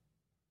years.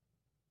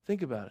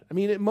 Think about it. I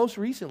mean, most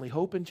recently,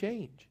 hope and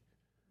change.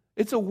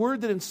 It's a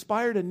word that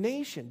inspired a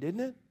nation, didn't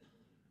it?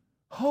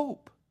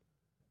 Hope.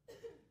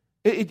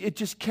 It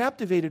just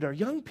captivated our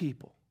young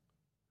people.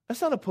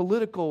 That's not a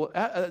political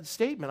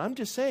statement. I'm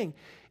just saying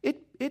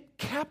it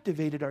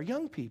captivated our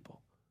young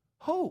people.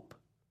 Hope.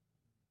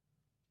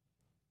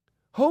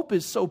 Hope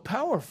is so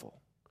powerful.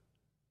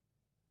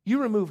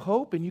 You remove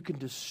hope and you can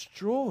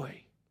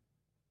destroy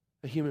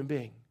a human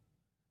being.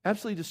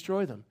 Absolutely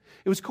destroy them.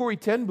 It was Corrie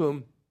ten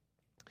Boom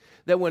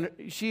that when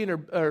she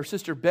and her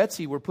sister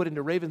Betsy were put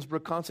into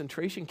Ravensbrück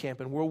concentration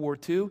camp in World War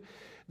II,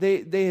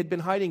 they had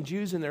been hiding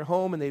Jews in their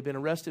home, and they'd been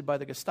arrested by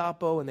the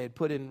Gestapo, and they had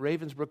put in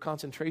Ravensbrück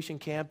concentration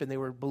camp, and they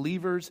were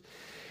believers.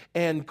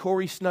 And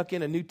Corrie snuck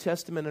in a New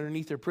Testament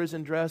underneath her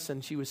prison dress,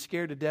 and she was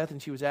scared to death,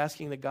 and she was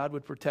asking that God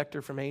would protect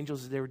her from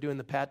angels as they were doing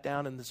the pat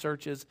down and the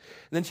searches.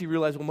 And then she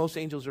realized, well, most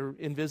angels are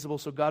invisible,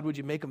 so God, would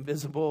you make them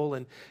visible?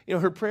 And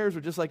her prayers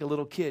were just like a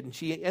little kid. And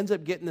she ends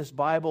up getting this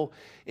Bible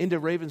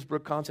into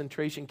Ravensbrück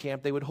concentration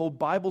camp. They would hold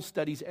Bible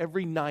studies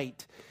every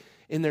night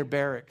in their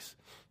barracks.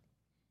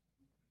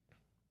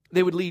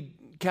 They would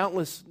lead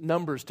countless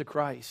numbers to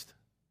Christ.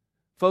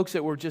 Folks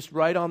that were just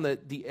right on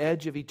the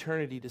edge of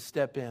eternity to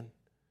step in.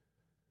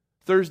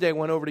 Thursday, I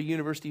went over to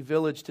University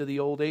Village to the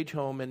old age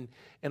home, and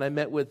I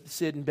met with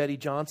Sid and Betty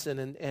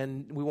Johnson,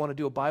 and we want to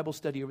do a Bible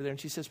study over there. And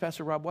she says,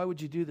 Pastor Rob, why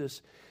would you do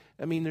this?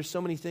 I mean, there's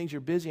so many things,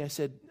 you're busy. I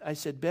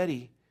said,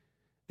 Betty,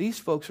 these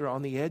folks are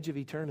on the edge of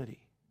eternity.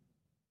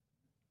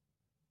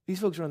 These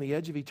folks are on the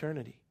edge of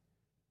eternity.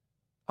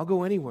 I'll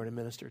go anywhere to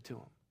minister to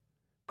them.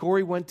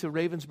 Corrie went to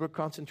Ravensbrück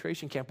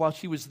concentration camp. While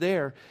she was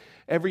there,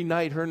 every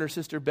night her and her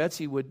sister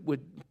Betsy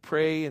would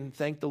pray and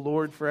thank the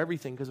Lord for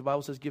everything, because the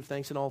Bible says, give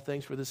thanks in all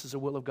things, for this is the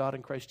will of God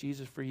in Christ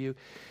Jesus for you.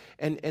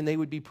 And they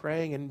would be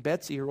praying, and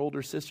Betsy, her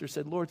older sister,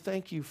 said, Lord,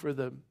 thank you for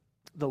the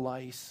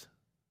lice,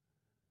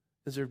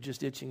 as they're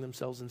just itching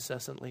themselves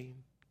incessantly.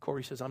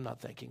 Corrie says, I'm not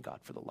thanking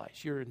God for the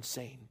lice. You're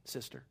insane,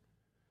 sister.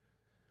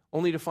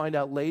 Only to find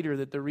out later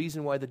that the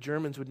reason why the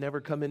Germans would never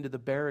come into the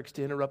barracks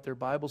to interrupt their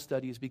Bible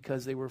study is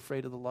because they were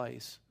afraid of the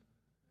lice.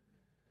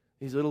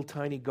 These little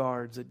tiny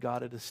guards that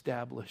God had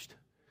established,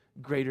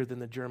 greater than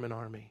the German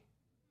army.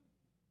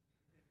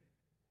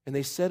 And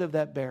they said of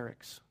that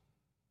barracks,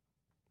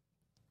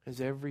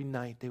 as every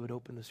night they would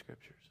open the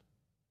Scriptures,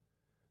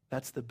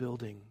 that's the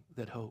building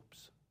that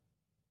hopes.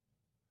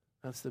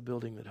 That's the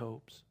building that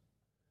hopes.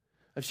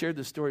 I've shared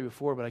this story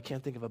before, but I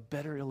can't think of a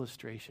better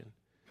illustration.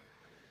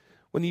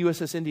 When the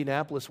USS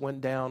Indianapolis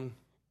went down,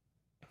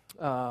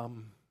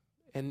 and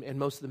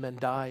most of the men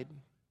died,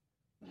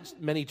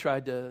 many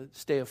tried to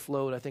stay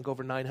afloat. I think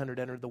over 900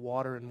 entered the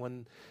water, and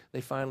when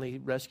they finally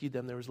rescued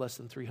them, there was less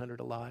than 300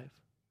 alive.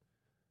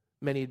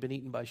 Many had been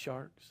eaten by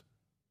sharks.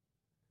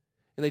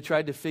 And they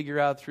tried to figure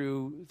out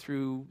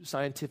through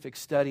scientific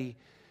study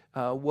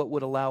what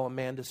would allow a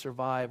man to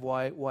survive,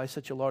 why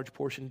such a large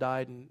portion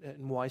died,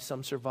 and why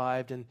some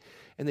survived. And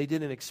they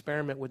did an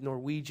experiment with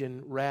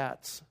Norwegian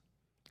rats.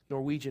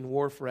 Norwegian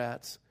wharf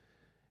rats.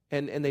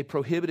 And they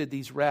prohibited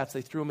these rats.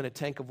 They threw them in a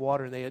tank of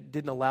water, and they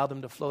didn't allow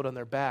them to float on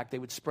their back. They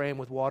would spray them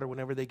with water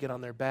whenever they get on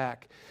their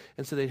back.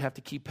 And so they'd have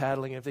to keep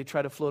paddling. And if they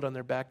try to float on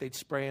their back, they'd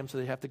spray them, so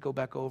they'd have to go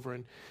back over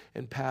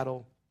and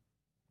paddle.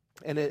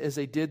 And as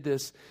they did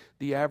this,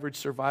 the average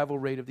survival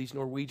rate of these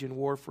Norwegian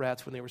wharf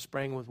rats when they were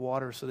spraying with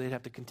water, so they'd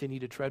have to continue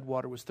to tread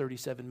water, was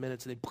 37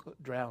 minutes, and they'd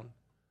drown.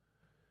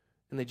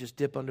 And they just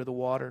dip under the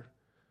water.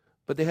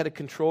 But they had a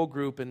control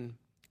group, and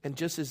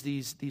just as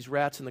these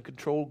rats in the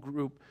control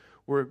group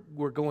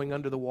were going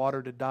under the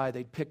water to die,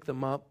 they'd pick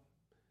them up,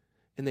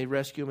 and they'd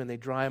rescue them, and they'd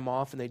dry them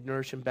off, and they'd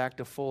nourish them back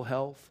to full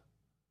health.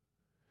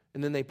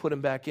 And then they put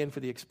them back in for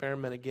the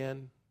experiment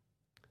again.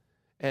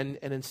 And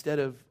instead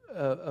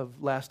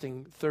of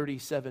lasting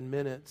 37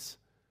 minutes,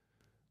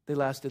 they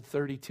lasted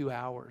 32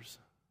 hours.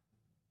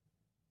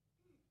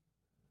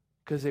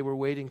 Because they were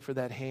waiting for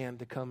that hand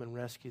to come and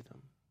rescue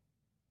them.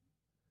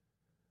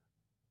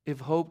 If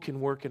hope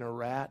can work in a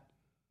rat,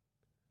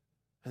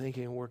 I think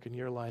it can work in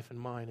your life and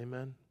mine.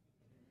 Amen?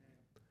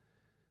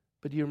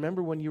 But do you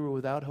remember when you were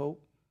without hope?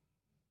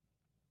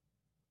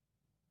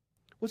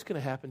 What's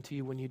going to happen to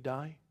you when you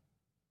die?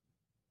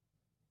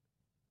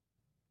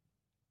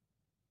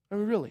 I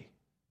mean, really.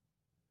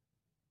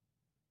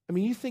 I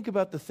mean, you think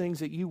about the things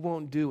that you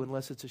won't do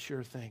unless it's a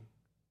sure thing.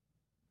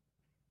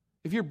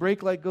 If your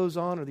brake light goes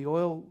on, or the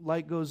oil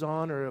light goes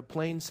on, or a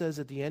plane says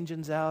that the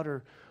engine's out,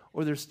 or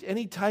there's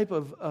any type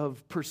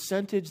of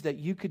percentage that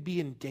you could be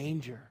in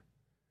danger,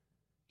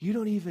 you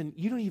don't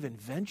even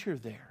venture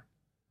there.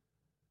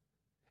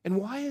 And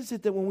why is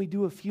it that when we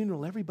do a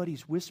funeral,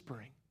 everybody's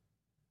whispering?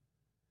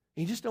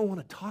 And you just don't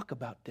want to talk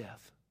about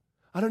death.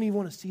 I don't even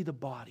want to see the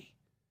body.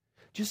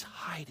 Just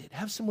hide it.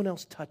 Have someone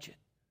else touch it.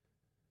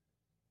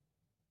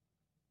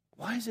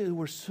 Why is it that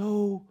we're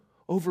so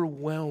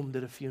overwhelmed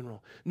at a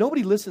funeral?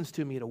 Nobody listens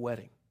to me at a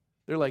wedding.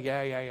 They're like,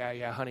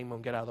 yeah,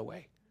 honeymoon, get out of the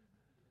way.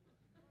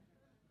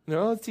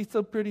 No, she's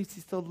so pretty,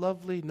 she's so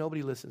lovely.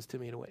 Nobody listens to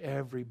me at a wedding.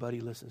 Everybody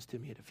listens to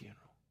me at a funeral.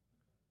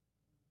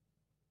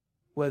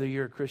 Whether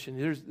you're a Christian,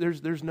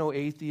 there's no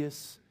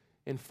atheists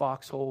in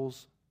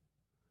foxholes.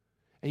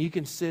 And you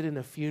can sit in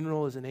a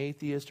funeral as an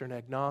atheist or an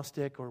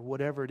agnostic or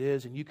whatever it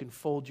is, and you can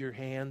fold your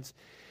hands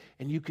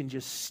and you can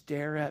just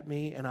stare at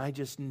me, and I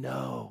just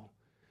know.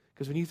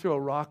 Because when you throw a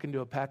rock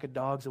into a pack of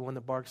dogs, the one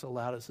that barks the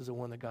loudest is the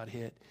one that got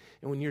hit.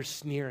 And when you're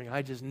sneering,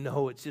 I just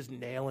know it's just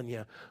nailing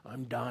you.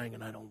 I'm dying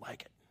and I don't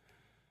like it.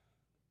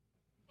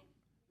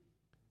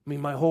 I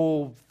mean, my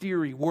whole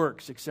theory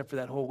works except for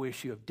that whole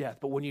issue of death.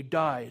 But when you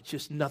die, it's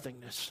just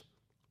nothingness.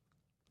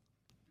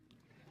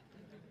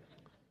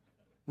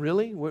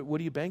 Really? What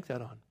do you bank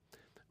that on?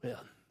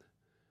 Well,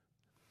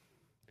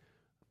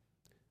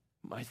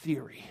 my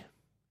theory.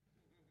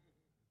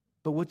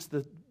 But what's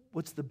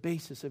the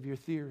basis of your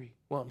theory?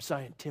 Well, I'm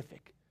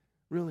scientific.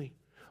 Really?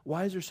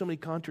 Why is there so many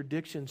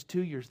contradictions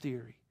to your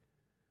theory?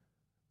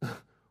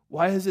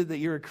 Why is it that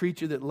you're a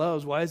creature that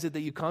loves? Why is it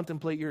that you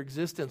contemplate your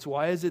existence?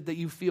 Why is it that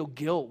you feel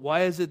guilt?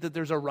 Why is it that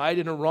there's a right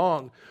and a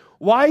wrong?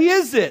 Why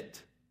is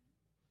it?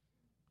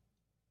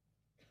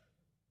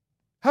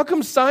 How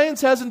come science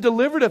hasn't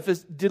delivered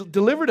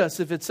us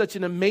if it's such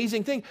an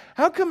amazing thing?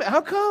 How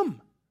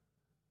come?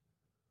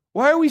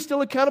 Why are we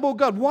still accountable to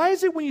God? Why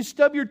is it when you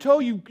stub your toe,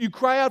 you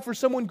cry out for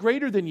someone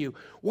greater than you?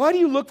 Why do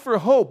you look for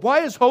hope? Why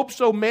is hope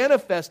so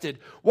manifested?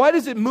 Why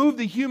does it move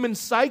the human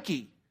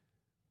psyche?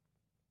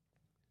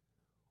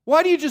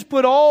 Why do you just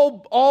put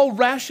all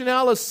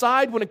rationale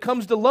aside when it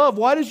comes to love?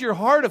 Why does your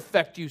heart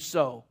affect you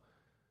so?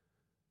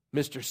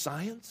 Mr.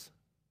 Science?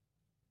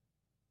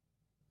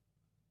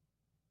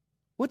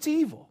 What's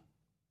evil?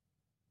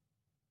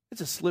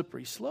 It's a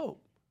slippery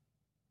slope.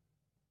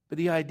 But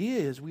the idea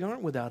is we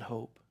aren't without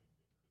hope.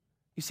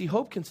 You see,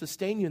 hope can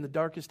sustain you in the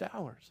darkest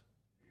hours.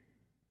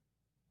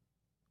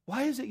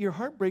 Why is it your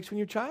heart breaks when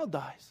your child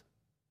dies?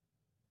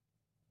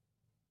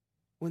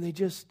 When they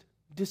just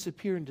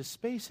disappear into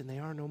space and they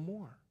are no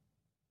more.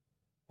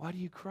 Why do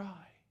you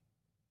cry?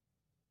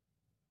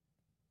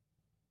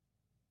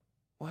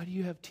 Why do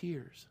you have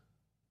tears?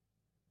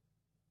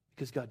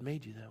 Because God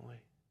made you that way.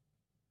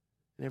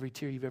 And every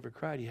tear you've ever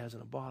cried, He has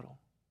in a bottle.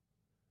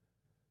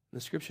 And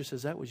the Scripture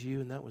says that was you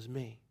and that was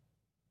me.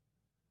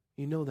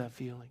 You know that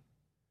feeling.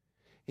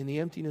 In the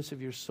emptiness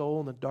of your soul,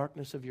 in the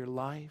darkness of your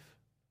life,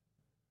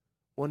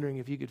 wondering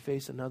if you could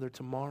face another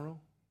tomorrow,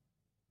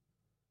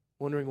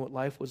 wondering what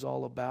life was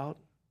all about,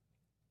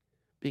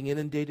 being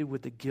inundated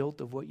with the guilt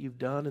of what you've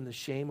done and the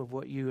shame of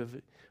what you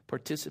have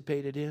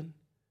participated in.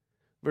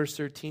 Verse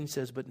 13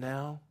 says, but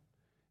now,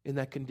 in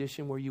that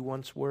condition where you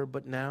once were,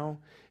 but now,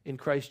 in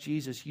Christ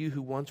Jesus, you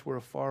who once were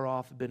afar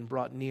off have been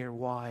brought near.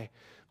 Why?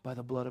 By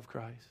the blood of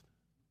Christ.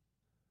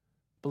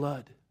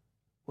 Blood.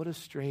 What a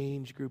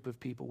strange group of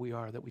people we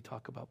are that we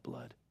talk about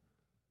blood.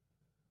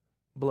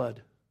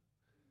 Blood.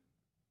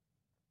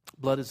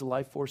 Blood is the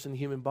life force in the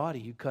human body.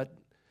 You cut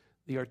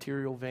the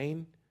arterial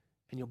vein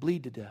and you'll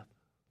bleed to death.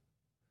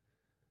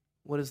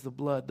 What is the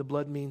blood? The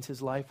blood means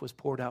His life was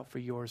poured out for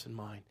yours and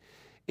mine.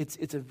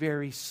 It's a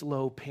very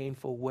slow,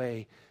 painful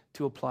way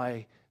to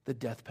apply the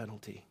death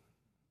penalty.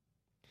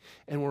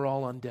 And we're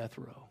all on death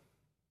row.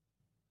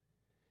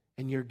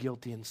 And you're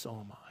guilty and so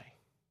am I.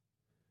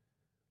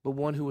 But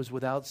one who was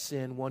without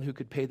sin, one who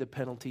could pay the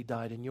penalty,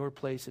 died in your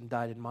place and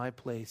died in my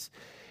place.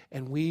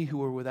 And we who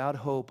were without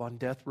hope on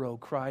death row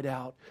cried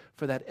out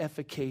for that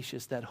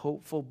efficacious, that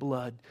hopeful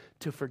blood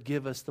to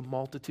forgive us the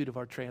multitude of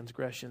our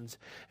transgressions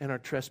and our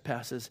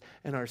trespasses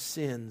and our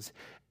sins.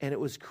 And it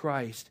was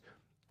Christ,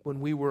 when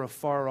we were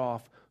afar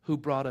off, who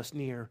brought us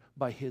near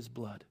by his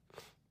blood.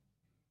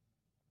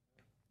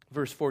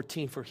 Verse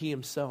 14, for he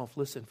himself,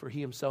 listen, for he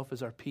himself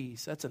is our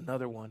peace. That's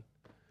another one.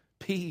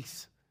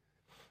 Peace.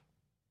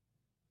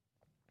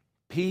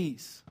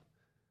 Peace.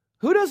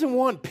 Who doesn't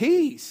want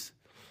peace?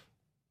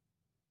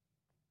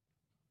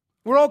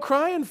 We're all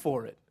crying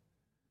for it.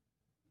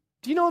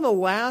 Do you know in the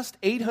last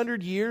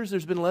 800 years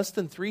there's been less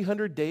than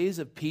 300 days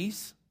of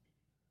peace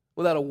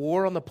without a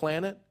war on the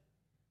planet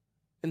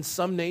in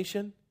some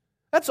nation?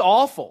 That's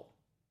awful.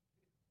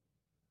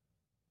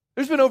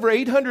 There's been over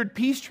 800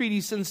 peace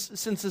treaties since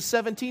the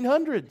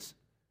 1700s,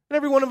 and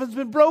every one of them has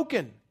been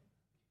broken.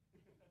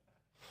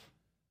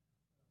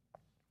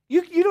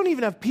 You don't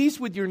even have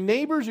peace with your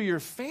neighbors or your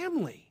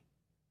family.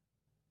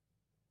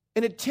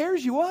 And it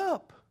tears you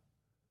up.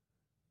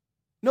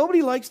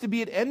 Nobody likes to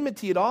be at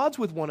enmity, at odds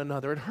with one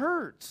another. It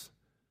hurts.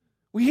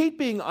 We hate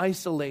being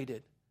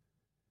isolated.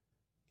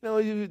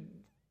 What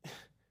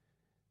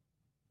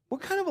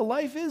kind of a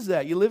life is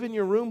that? You live in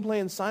your room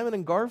playing Simon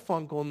and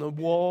Garfunkel on the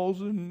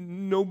walls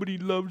and nobody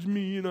loves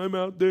me and I'm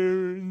out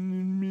there.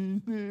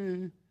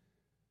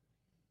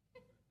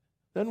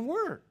 Doesn't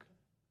work.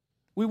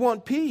 We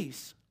want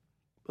peace.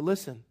 But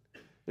listen,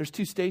 there's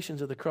two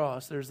stations of the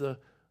cross. There's the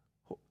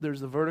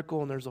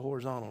vertical and there's the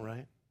horizontal,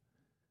 right?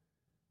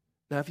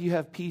 Now, if you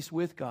have peace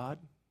with God,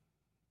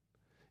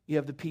 you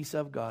have the peace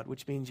of God,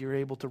 which means you're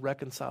able to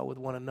reconcile with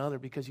one another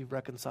because you've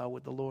reconciled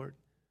with the Lord.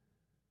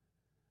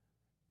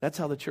 That's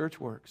how the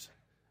church works.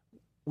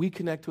 We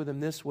connect with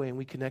him this way and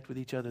we connect with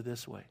each other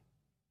this way.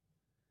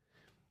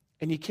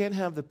 And you can't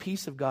have the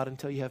peace of God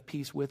until you have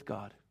peace with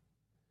God.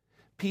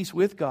 Peace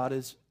with God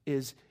is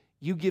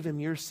you give him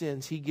your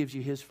sins, he gives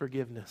you his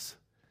forgiveness.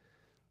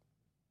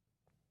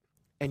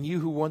 And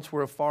you who once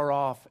were afar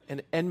off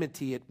and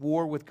enmity at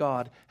war with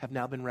God have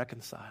now been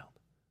reconciled.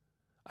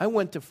 I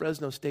went to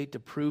Fresno State to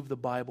prove the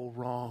Bible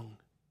wrong,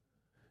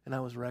 and I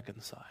was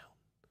reconciled.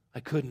 I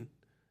couldn't.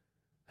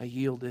 I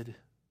yielded.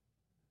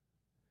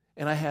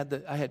 And I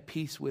had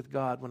peace with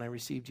God when I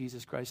received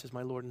Jesus Christ as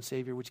my Lord and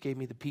Savior, which gave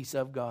me the peace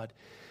of God,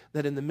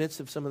 that in the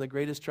midst of some of the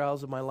greatest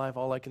trials of my life,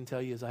 all I can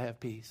tell you is I have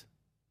peace.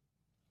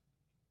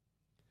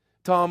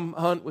 Tom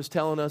Hunt was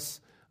telling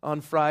us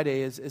on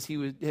Friday as he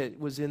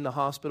was in the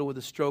hospital with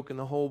a stroke and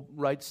the whole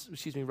right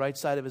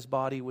side of his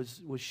body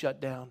was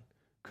shut down.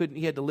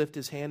 He had to lift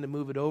his hand to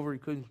move it over. He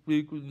couldn't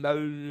speak.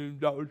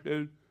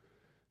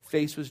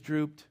 Face was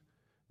drooped.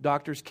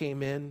 Doctors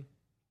came in.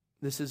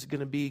 This is going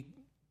to be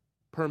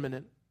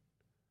permanent.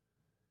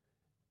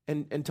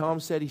 And Tom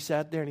said, he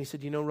sat there and he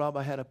said, Rob,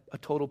 I had a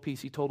total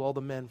peace. He told all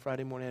the men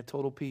Friday morning, I had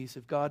total peace.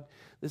 If God,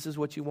 this is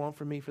what you want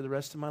from me for the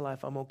rest of my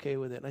life, I'm okay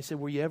with it. And I said,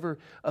 were you ever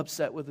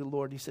upset with the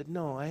Lord? He said,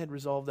 no, I had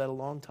resolved that a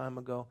long time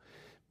ago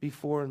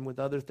before and with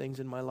other things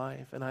in my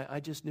life. And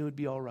I just knew it'd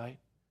be all right.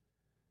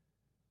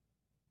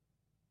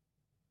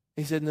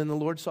 He said, and then the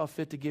Lord saw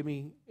fit to give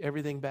me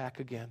everything back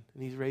again.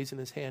 And he's raising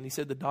his hand. He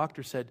said, the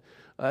doctor said,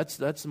 that's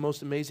the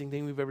most amazing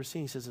thing we've ever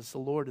seen. He says, it's the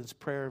Lord, it's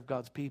prayer of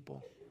God's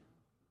people.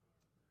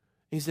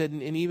 He said,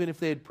 and even if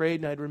they had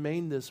prayed and I'd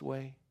remained this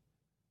way,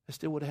 I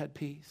still would have had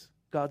peace.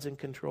 God's in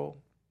control.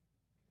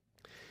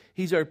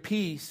 He's our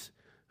peace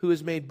who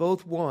has made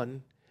both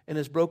one and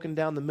has broken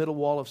down the middle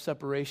wall of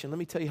separation. Let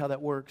me tell you how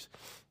that works.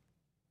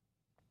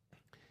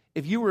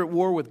 If you were at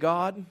war with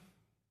God,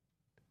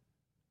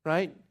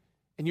 right,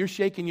 and you're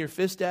shaking your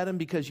fist at him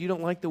because you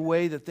don't like the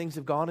way that things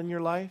have gone in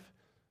your life,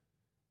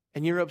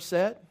 and you're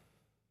upset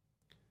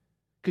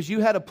because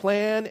you had a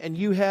plan and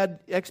you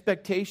had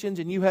expectations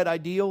and you had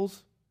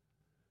ideals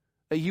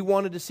that you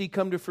wanted to see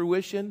come to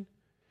fruition,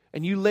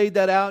 and you laid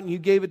that out and you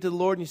gave it to the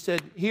Lord and you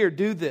said, here,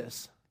 do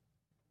this.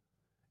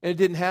 And it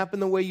didn't happen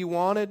the way you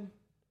wanted,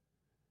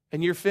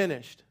 and you're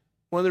finished.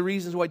 One of the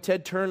reasons why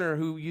Ted Turner,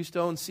 who used to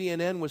own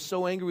CNN, was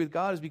so angry with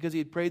God is because he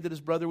had prayed that his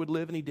brother would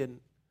live and he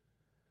didn't.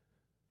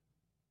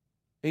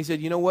 And he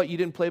said, you know what? You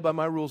didn't play by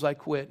my rules. I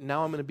quit. And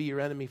now I'm going to be your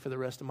enemy for the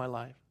rest of my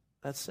life.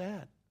 That's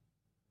sad.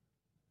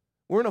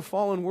 We're in a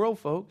fallen world,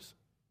 folks.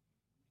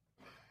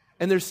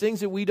 And there's things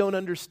that we don't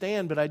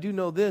understand, but I do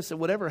know this, that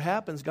whatever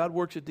happens, God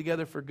works it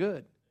together for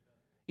good.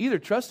 Either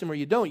trust him or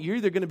you don't. You're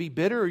either going to be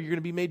bitter or you're going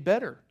to be made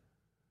better.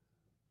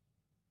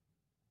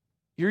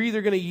 You're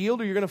either going to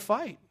yield or you're going to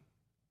fight.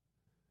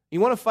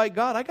 You want to fight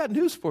God? I got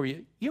news for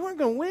you. You aren't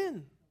going to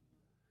win.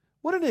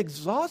 What an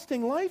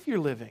exhausting life you're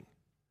living.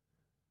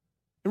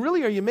 And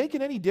really, are you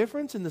making any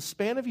difference in the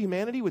span of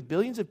humanity with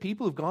billions of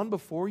people who've gone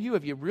before you?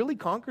 Have you really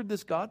conquered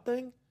this God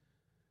thing?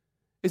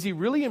 Is he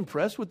really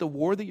impressed with the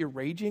war that you're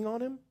raging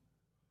on him?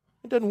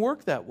 It doesn't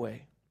work that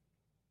way.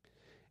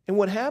 And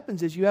what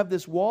happens is you have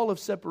this wall of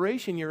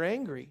separation, you're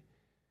angry.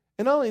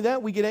 And not only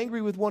that, we get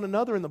angry with one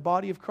another in the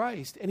body of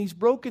Christ. And He's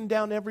broken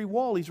down every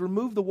wall. He's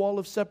removed the wall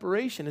of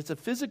separation. It's a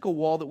physical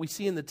wall that we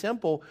see in the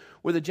temple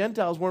where the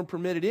Gentiles weren't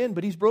permitted in,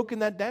 but He's broken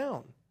that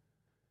down.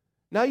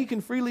 Now you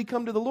can freely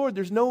come to the Lord.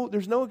 There's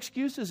no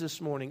excuses this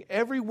morning.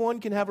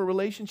 Everyone can have a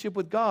relationship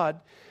with God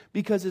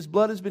because His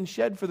blood has been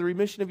shed for the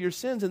remission of your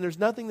sins, and there's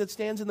nothing that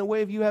stands in the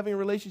way of you having a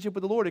relationship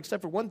with the Lord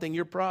except for one thing,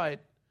 your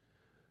pride.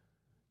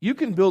 You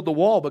can build the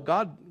wall, but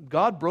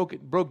God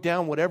broke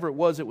down whatever it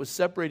was that was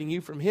separating you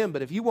from Him.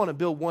 But if you want to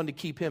build one to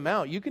keep Him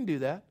out, you can do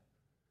that.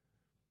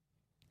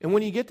 And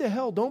when you get to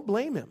hell, don't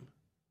blame Him.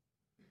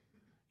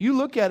 You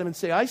look at Him and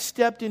say, I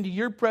stepped into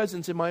your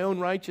presence in my own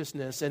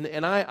righteousness,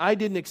 and I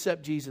didn't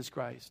accept Jesus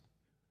Christ.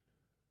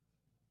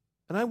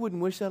 And I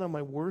wouldn't wish that on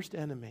my worst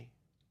enemy.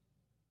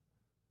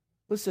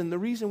 Listen, the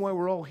reason why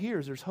we're all here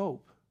is there's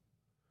hope,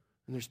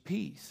 and there's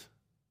peace,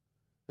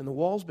 and the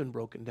wall's been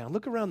broken down.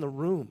 Look around the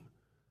room.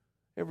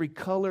 Every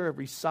color,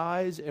 every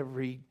size,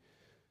 everything.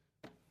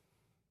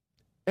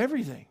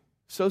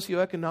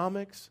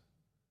 Socioeconomics.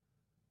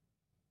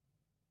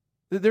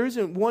 There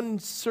isn't one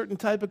certain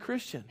type of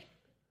Christian.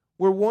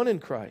 We're one in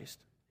Christ.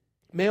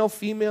 Male,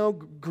 female,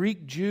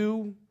 Greek,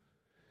 Jew.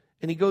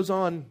 And he goes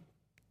on,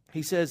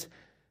 he says,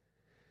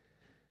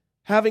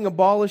 having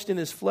abolished in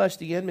His flesh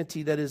the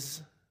enmity that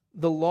is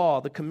the law,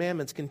 the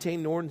commandments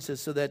contained in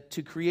ordinances, so that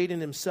to create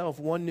in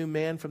Himself one new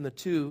man from the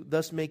two,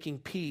 thus making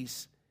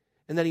peace,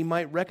 and that He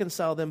might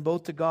reconcile them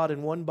both to God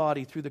in one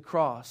body through the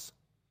cross,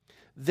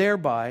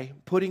 thereby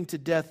putting to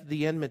death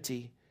the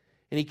enmity.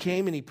 And He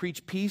came and He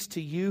preached peace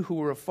to you who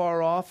were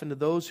afar off and to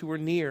those who were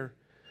near.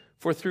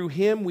 For through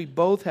Him we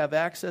both have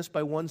access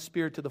by one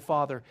Spirit to the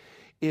Father.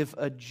 If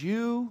a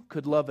Jew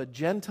could love a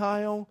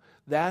Gentile,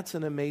 that's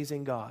an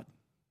amazing God.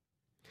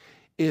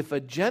 If a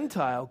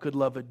Gentile could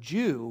love a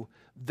Jew,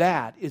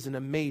 that is an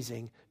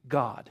amazing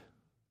God.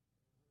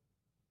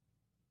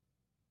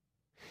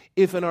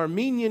 If an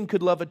Armenian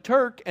could love a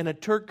Turk and a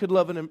Turk could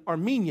love an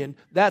Armenian,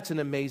 that's an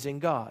amazing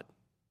God.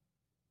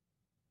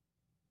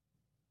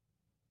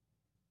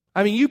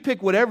 I mean, you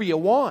pick whatever you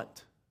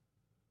want.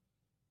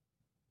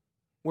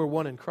 We're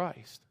one in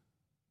Christ.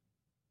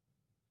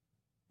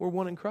 We're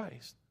one in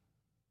Christ.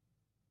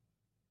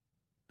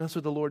 That's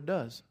what the Lord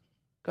does.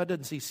 God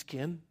doesn't see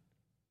skin.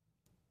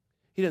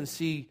 He doesn't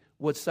see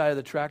what side of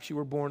the tracks you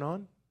were born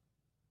on.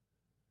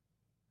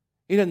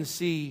 He doesn't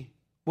see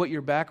what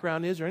your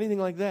background is or anything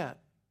like that.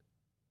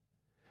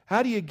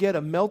 How do you get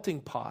a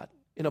melting pot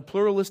in a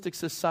pluralistic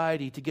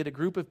society to get a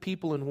group of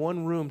people in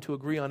one room to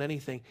agree on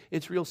anything?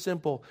 It's real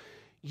simple.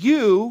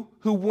 You,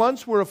 who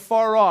once were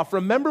afar off,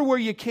 remember where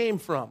you came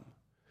from.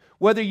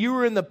 Whether you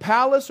were in the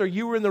palace or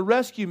you were in the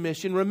rescue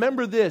mission,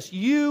 remember this.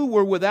 You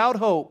were without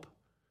hope.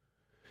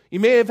 You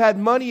may have had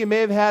money, you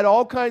may have had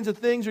all kinds of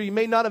things, or you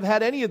may not have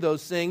had any of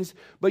those things,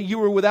 but you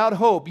were without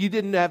hope. You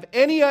didn't have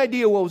any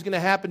idea what was going to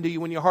happen to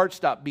you when your heart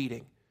stopped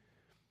beating.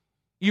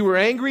 You were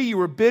angry, you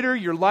were bitter,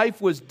 your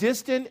life was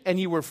distant, and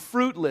you were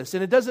fruitless.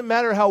 And it doesn't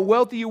matter how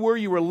wealthy you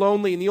were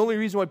lonely, and the only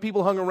reason why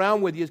people hung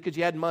around with you is because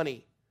you had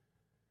money.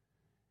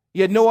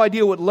 You had no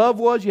idea what love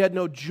was, you had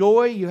no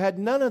joy, you had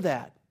none of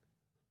that.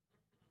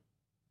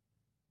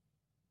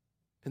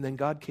 And then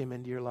God came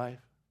into your life.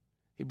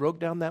 He broke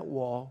down that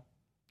wall.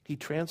 He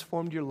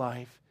transformed your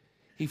life.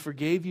 He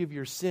forgave you of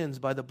your sins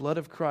by the blood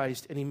of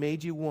Christ, and He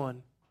made you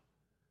one.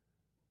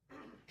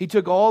 He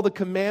took all the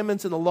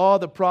commandments and the law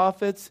of the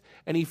prophets,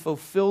 and He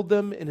fulfilled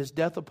them in His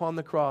death upon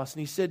the cross. And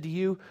He said to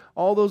you,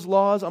 all those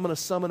laws, I'm going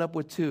to sum it up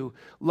with two.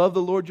 Love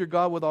the Lord your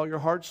God with all your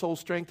heart, soul,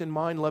 strength, and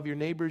mind. Love your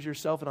neighbor as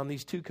yourself. And on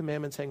these two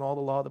commandments hang all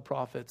the law of the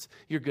prophets.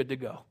 You're good to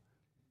go.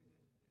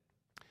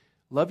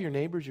 Love your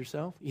neighbors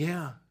yourself?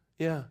 Yeah.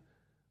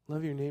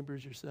 Love your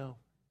neighbors yourself.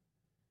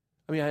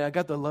 I mean, I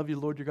got the love you,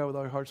 Lord your God, with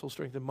all your heart, soul,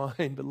 strength, and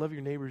mind, but love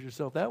your neighbors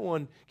yourself. That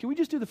one, can we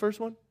just do the first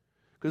one?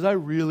 Because I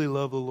really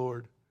love the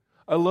Lord.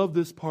 I love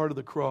this part of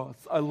the cross.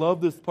 I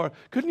love this part.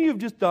 Couldn't you have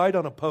just died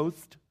on a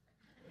post?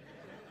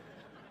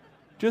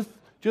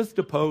 just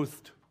a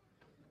post.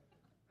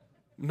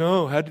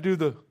 No, had to do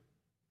the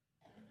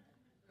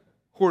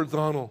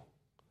horizontal.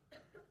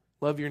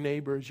 Love your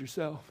neighbor as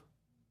yourself.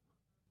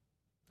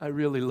 I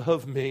really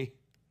love me.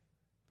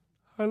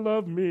 I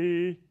love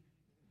me.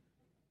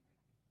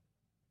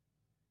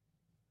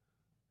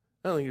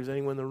 I don't think there's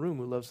anyone in the room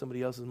who loves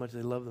somebody else as much as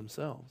they love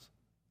themselves.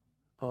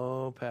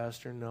 Oh,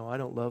 Pastor, no, I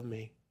don't love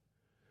me.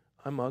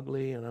 I'm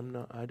ugly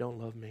and I don't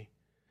love me.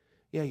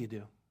 Yeah, you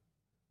do.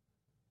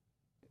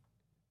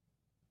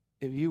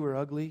 If you were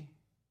ugly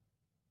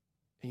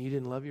and you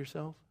didn't love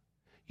yourself,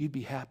 you'd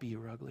be happy you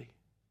were ugly.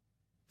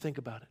 Think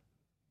about it.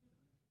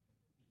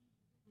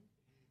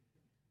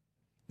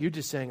 You're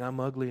just saying I'm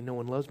ugly and no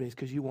one loves me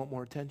because you want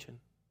more attention.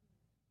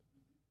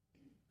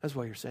 That's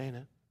why you're saying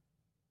it.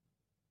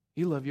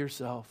 You love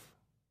yourself.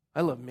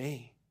 I love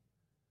me.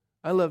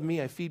 I love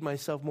me. I feed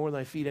myself more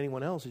than I feed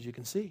anyone else, as you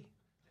can see.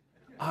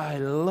 I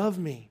love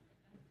me.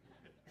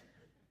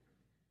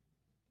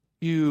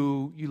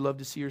 You love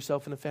to see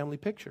yourself in a family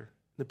picture.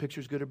 The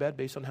picture's good or bad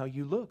based on how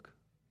you look.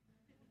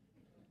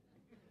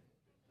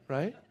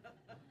 Right?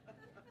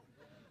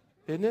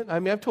 Isn't it? I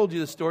mean, I've told you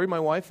the story. My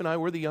wife and I,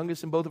 we're the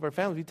youngest in both of our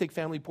families. We take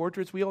family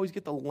portraits. We always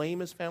get the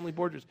lamest family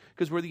portraits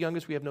because we're the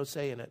youngest. We have no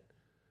say in it.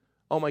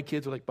 All my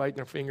kids are like biting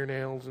their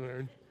fingernails, and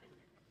their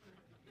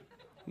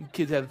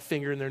kids have a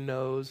finger in their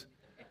nose.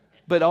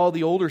 But all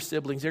the older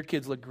siblings, their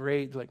kids look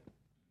great. Like,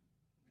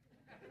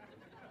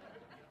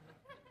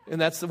 and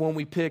that's the one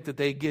we pick that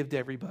they give to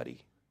everybody.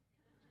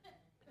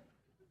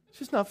 It's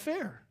just not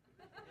fair.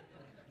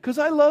 Because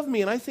I love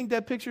me, and I think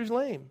that picture's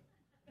lame.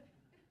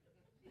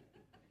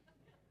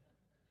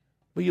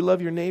 But you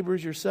love your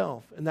neighbors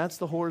yourself. And that's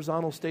the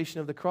horizontal station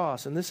of the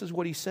cross. And this is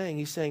what he's saying.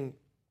 He's saying,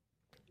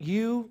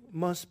 you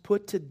must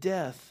put to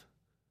death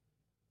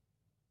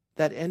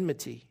that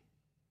enmity.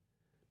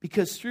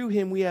 Because through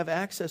him we have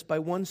access by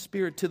one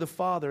Spirit to the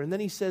Father. And then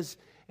he says,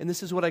 and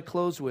this is what I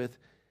close with,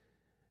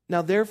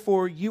 now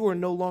therefore you are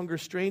no longer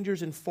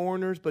strangers and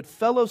foreigners, but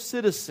fellow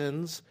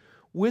citizens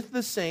with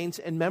the saints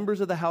and members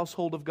of the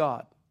household of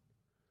God.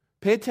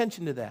 Pay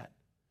attention to that.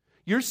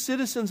 You're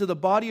citizens of the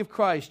body of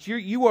Christ.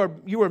 You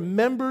are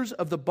members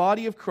of the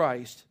body of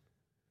Christ,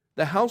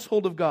 the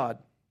household of God.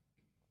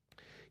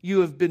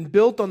 You have been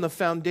built on the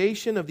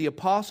foundation of the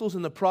apostles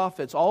and the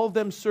prophets. All of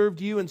them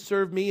served you and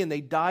served me, and they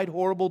died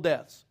horrible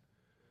deaths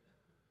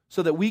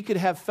so that we could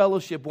have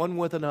fellowship one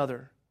with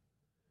another.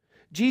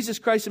 Jesus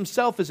Christ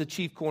himself is a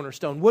chief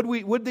cornerstone. What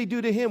did they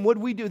do to him? What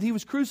did we do? He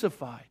was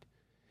crucified.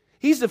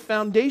 He's the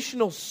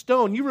foundational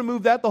stone. You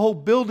remove that, the whole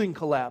building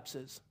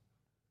collapses.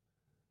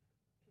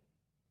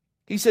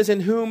 He says, in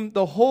whom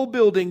the whole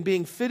building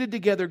being fitted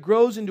together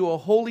grows into a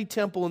holy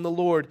temple in the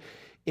Lord,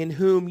 in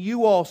whom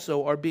you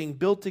also are being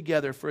built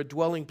together for a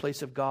dwelling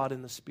place of God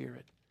in the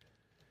Spirit.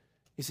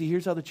 You see,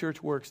 here's how the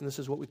church works, and this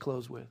is what we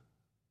close with.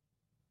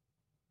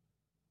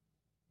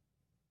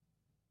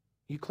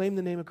 You claim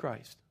the name of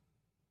Christ.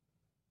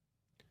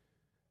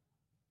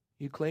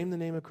 You claim the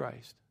name of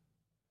Christ.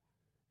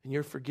 And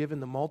you're forgiven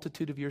the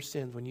multitude of your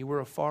sins when you were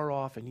afar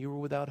off and you were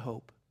without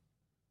hope.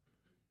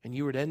 And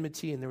you were at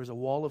enmity and there was a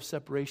wall of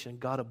separation.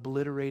 God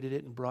obliterated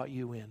it and brought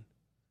you in.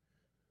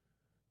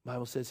 The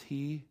Bible says,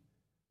 he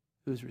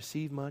who has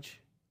received much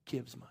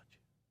gives much.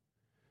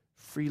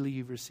 Freely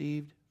you've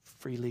received,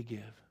 freely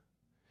give.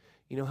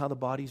 You know how the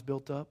body's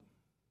built up?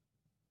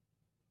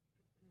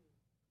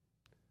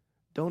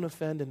 Don't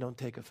offend and don't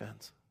take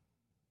offense.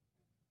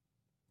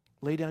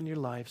 Lay down your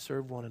life,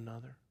 serve one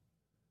another.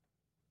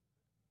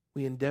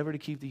 We endeavor to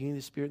keep the unity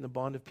of the Spirit and the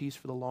bond of peace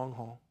for the long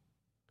haul.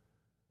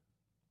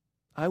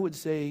 I would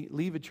say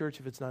leave a church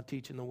if it's not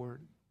teaching the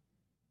Word.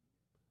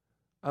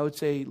 I would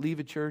say leave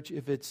a church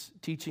if it's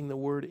teaching the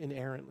Word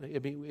inerrantly,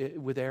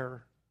 with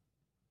error.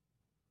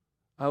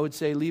 I would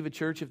say leave a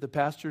church if the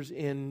pastor's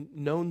in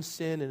known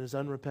sin and is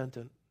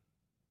unrepentant.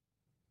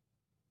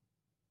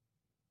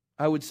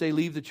 I would say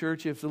leave the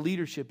church if the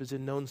leadership is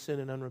in known sin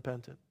and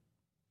unrepentant.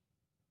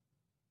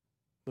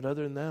 But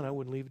other than that, I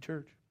wouldn't leave a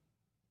church.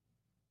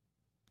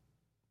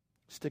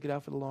 Stick it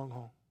out for the long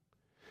haul.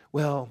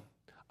 Well,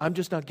 I'm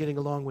just not getting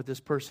along with this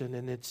person,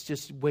 and it's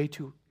just way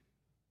too...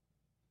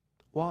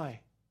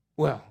 Why?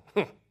 Well,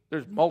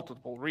 there's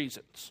multiple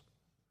reasons.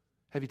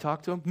 Have you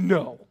talked to them?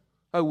 No,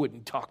 I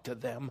wouldn't talk to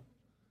them.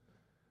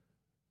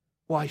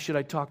 Why should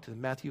I talk to them?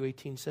 Matthew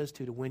 18 says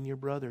to win your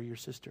brother or your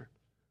sister.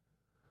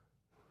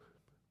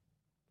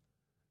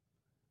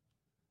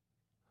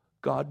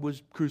 God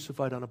was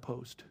crucified on a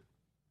post.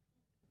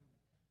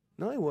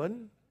 No, he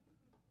wasn't.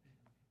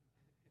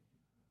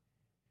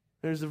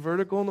 There's the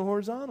vertical and the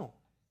horizontal.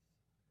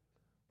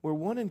 We're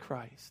one in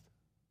Christ.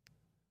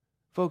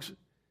 Folks,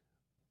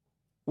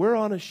 we're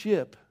on a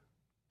ship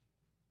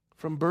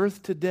from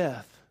birth to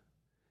death,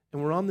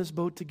 and we're on this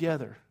boat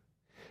together,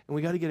 and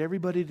we got to get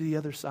everybody to the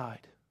other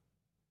side.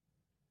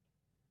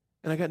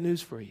 And I got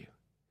news for you.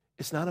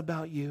 It's not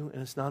about you,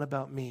 and it's not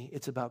about me.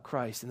 It's about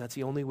Christ, and that's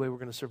the only way we're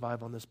going to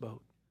survive on this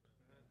boat.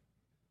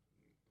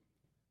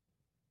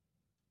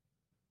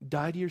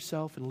 Die to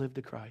yourself and live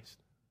to Christ.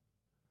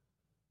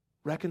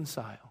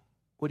 Reconcile.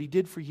 What he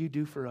did for you,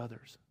 do for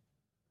others.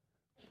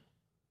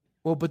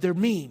 Well, but they're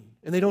mean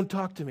and they don't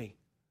talk to me.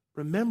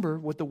 Remember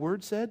what the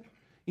Word said?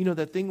 You know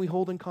that thing we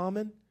hold in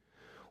common?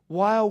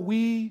 While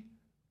we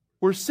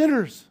were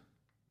sinners,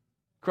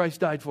 Christ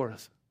died for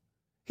us.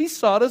 He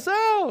sought us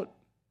out.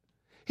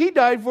 He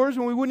died for us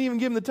when we wouldn't even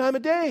give him the time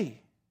of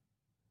day.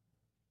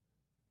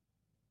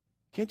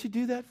 Can't you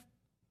do that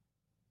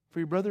for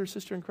your brother or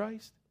sister in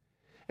Christ?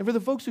 And for the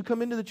folks who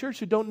come into the church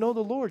who don't know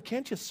the Lord,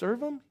 can't you serve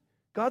them?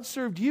 God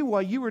served you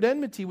while you were at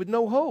enmity with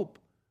no hope.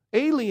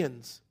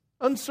 Aliens,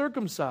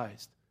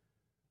 uncircumcised.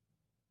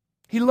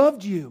 He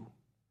loved you.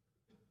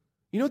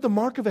 You know what the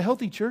mark of a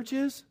healthy church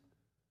is?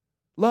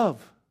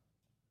 Love.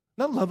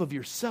 Not love of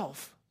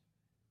yourself.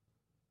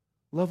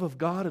 Love of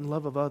God and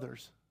love of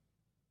others.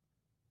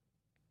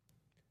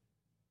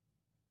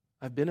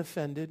 I've been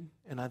offended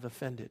and I've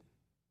offended.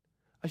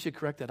 I should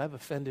correct that. I've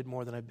offended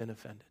more than I've been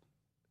offended.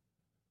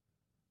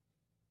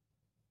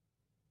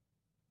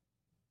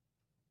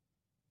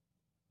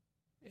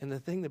 And the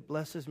thing that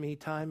blesses me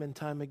time and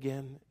time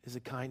again is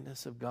the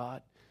kindness of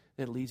God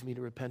It leads me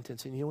to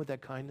repentance. And you know what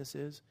that kindness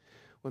is?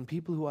 When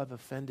people who I've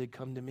offended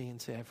come to me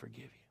and say, I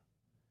forgive you,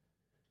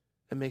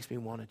 it makes me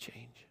want to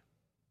change.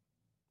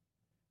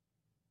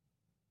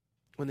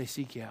 When they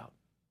seek you out.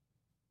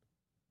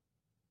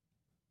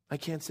 I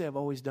can't say I've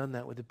always done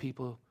that with the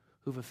people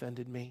who've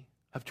offended me.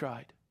 I've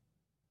tried.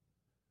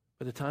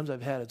 But the times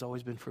I've had, it's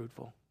always been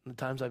fruitful. And the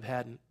times I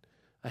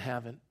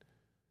haven't.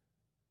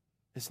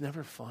 It's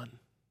never fun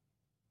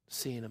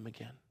seeing them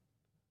again.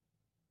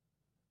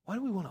 Why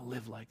do we want to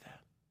live like that?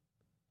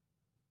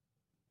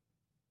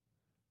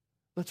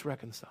 Let's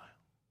reconcile.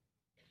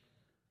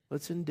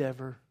 Let's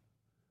endeavor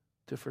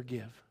to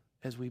forgive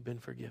as we've been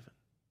forgiven.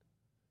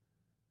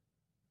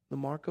 The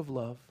mark of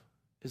love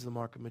is the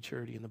mark of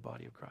maturity in the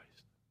body of Christ.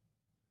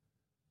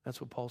 That's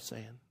what Paul's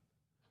saying.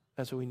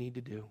 That's what we need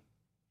to do.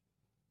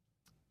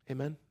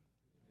 Amen?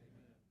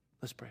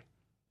 Let's pray.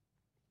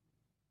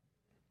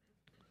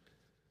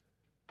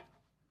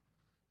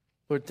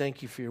 Lord,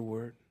 thank you for your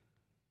word.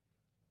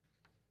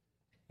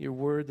 Your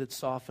word that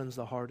softens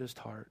the hardest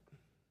heart.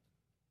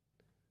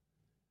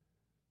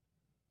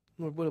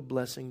 Lord, what a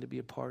blessing to be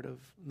a part of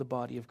the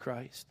body of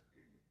Christ.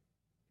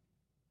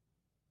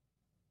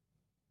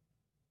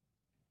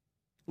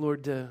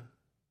 Lord, to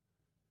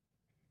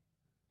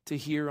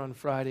hear on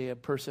Friday a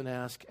person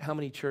ask, how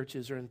many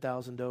churches are in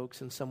Thousand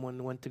Oaks? And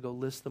someone went to go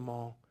list them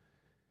all.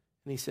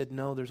 And he said,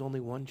 no, there's only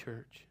one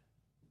church.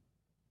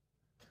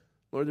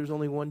 Lord, there's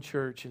only one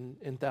church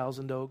in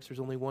Thousand Oaks. There's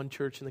only one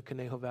church in the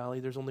Conejo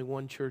Valley. There's only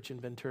one church in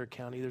Ventura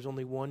County. There's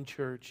only one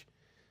church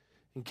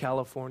in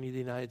California, the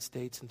United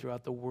States, and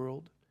throughout the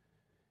world.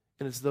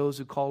 And it's those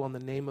who call on the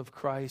name of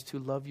Christ, who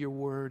love your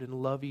word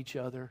and love each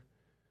other.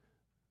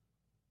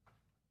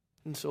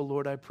 And so,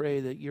 Lord, I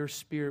pray that your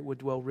Spirit would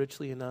dwell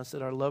richly in us,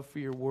 that our love for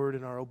your word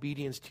and our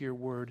obedience to your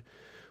word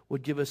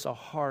would give us a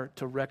heart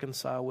to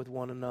reconcile with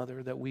one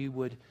another, that we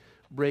would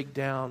break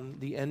down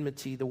the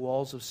enmity, the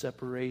walls of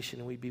separation,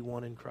 and we'd be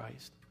one in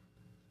Christ.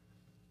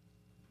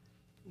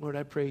 Lord,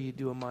 I pray you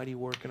do a mighty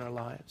work in our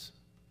lives.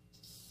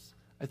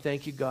 I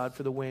thank you, God,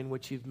 for the way in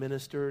which you've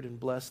ministered and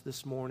blessed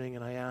this morning,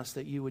 and I ask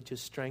that you would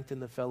just strengthen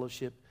the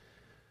fellowship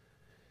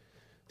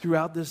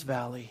throughout this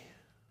valley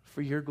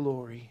for your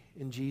glory,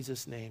 in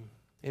Jesus' name.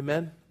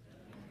 Amen?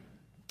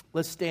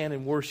 Let's stand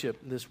and worship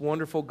this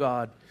wonderful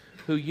God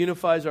who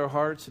unifies our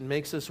hearts and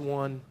makes us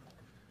one.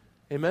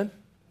 Amen?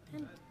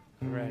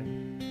 All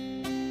right.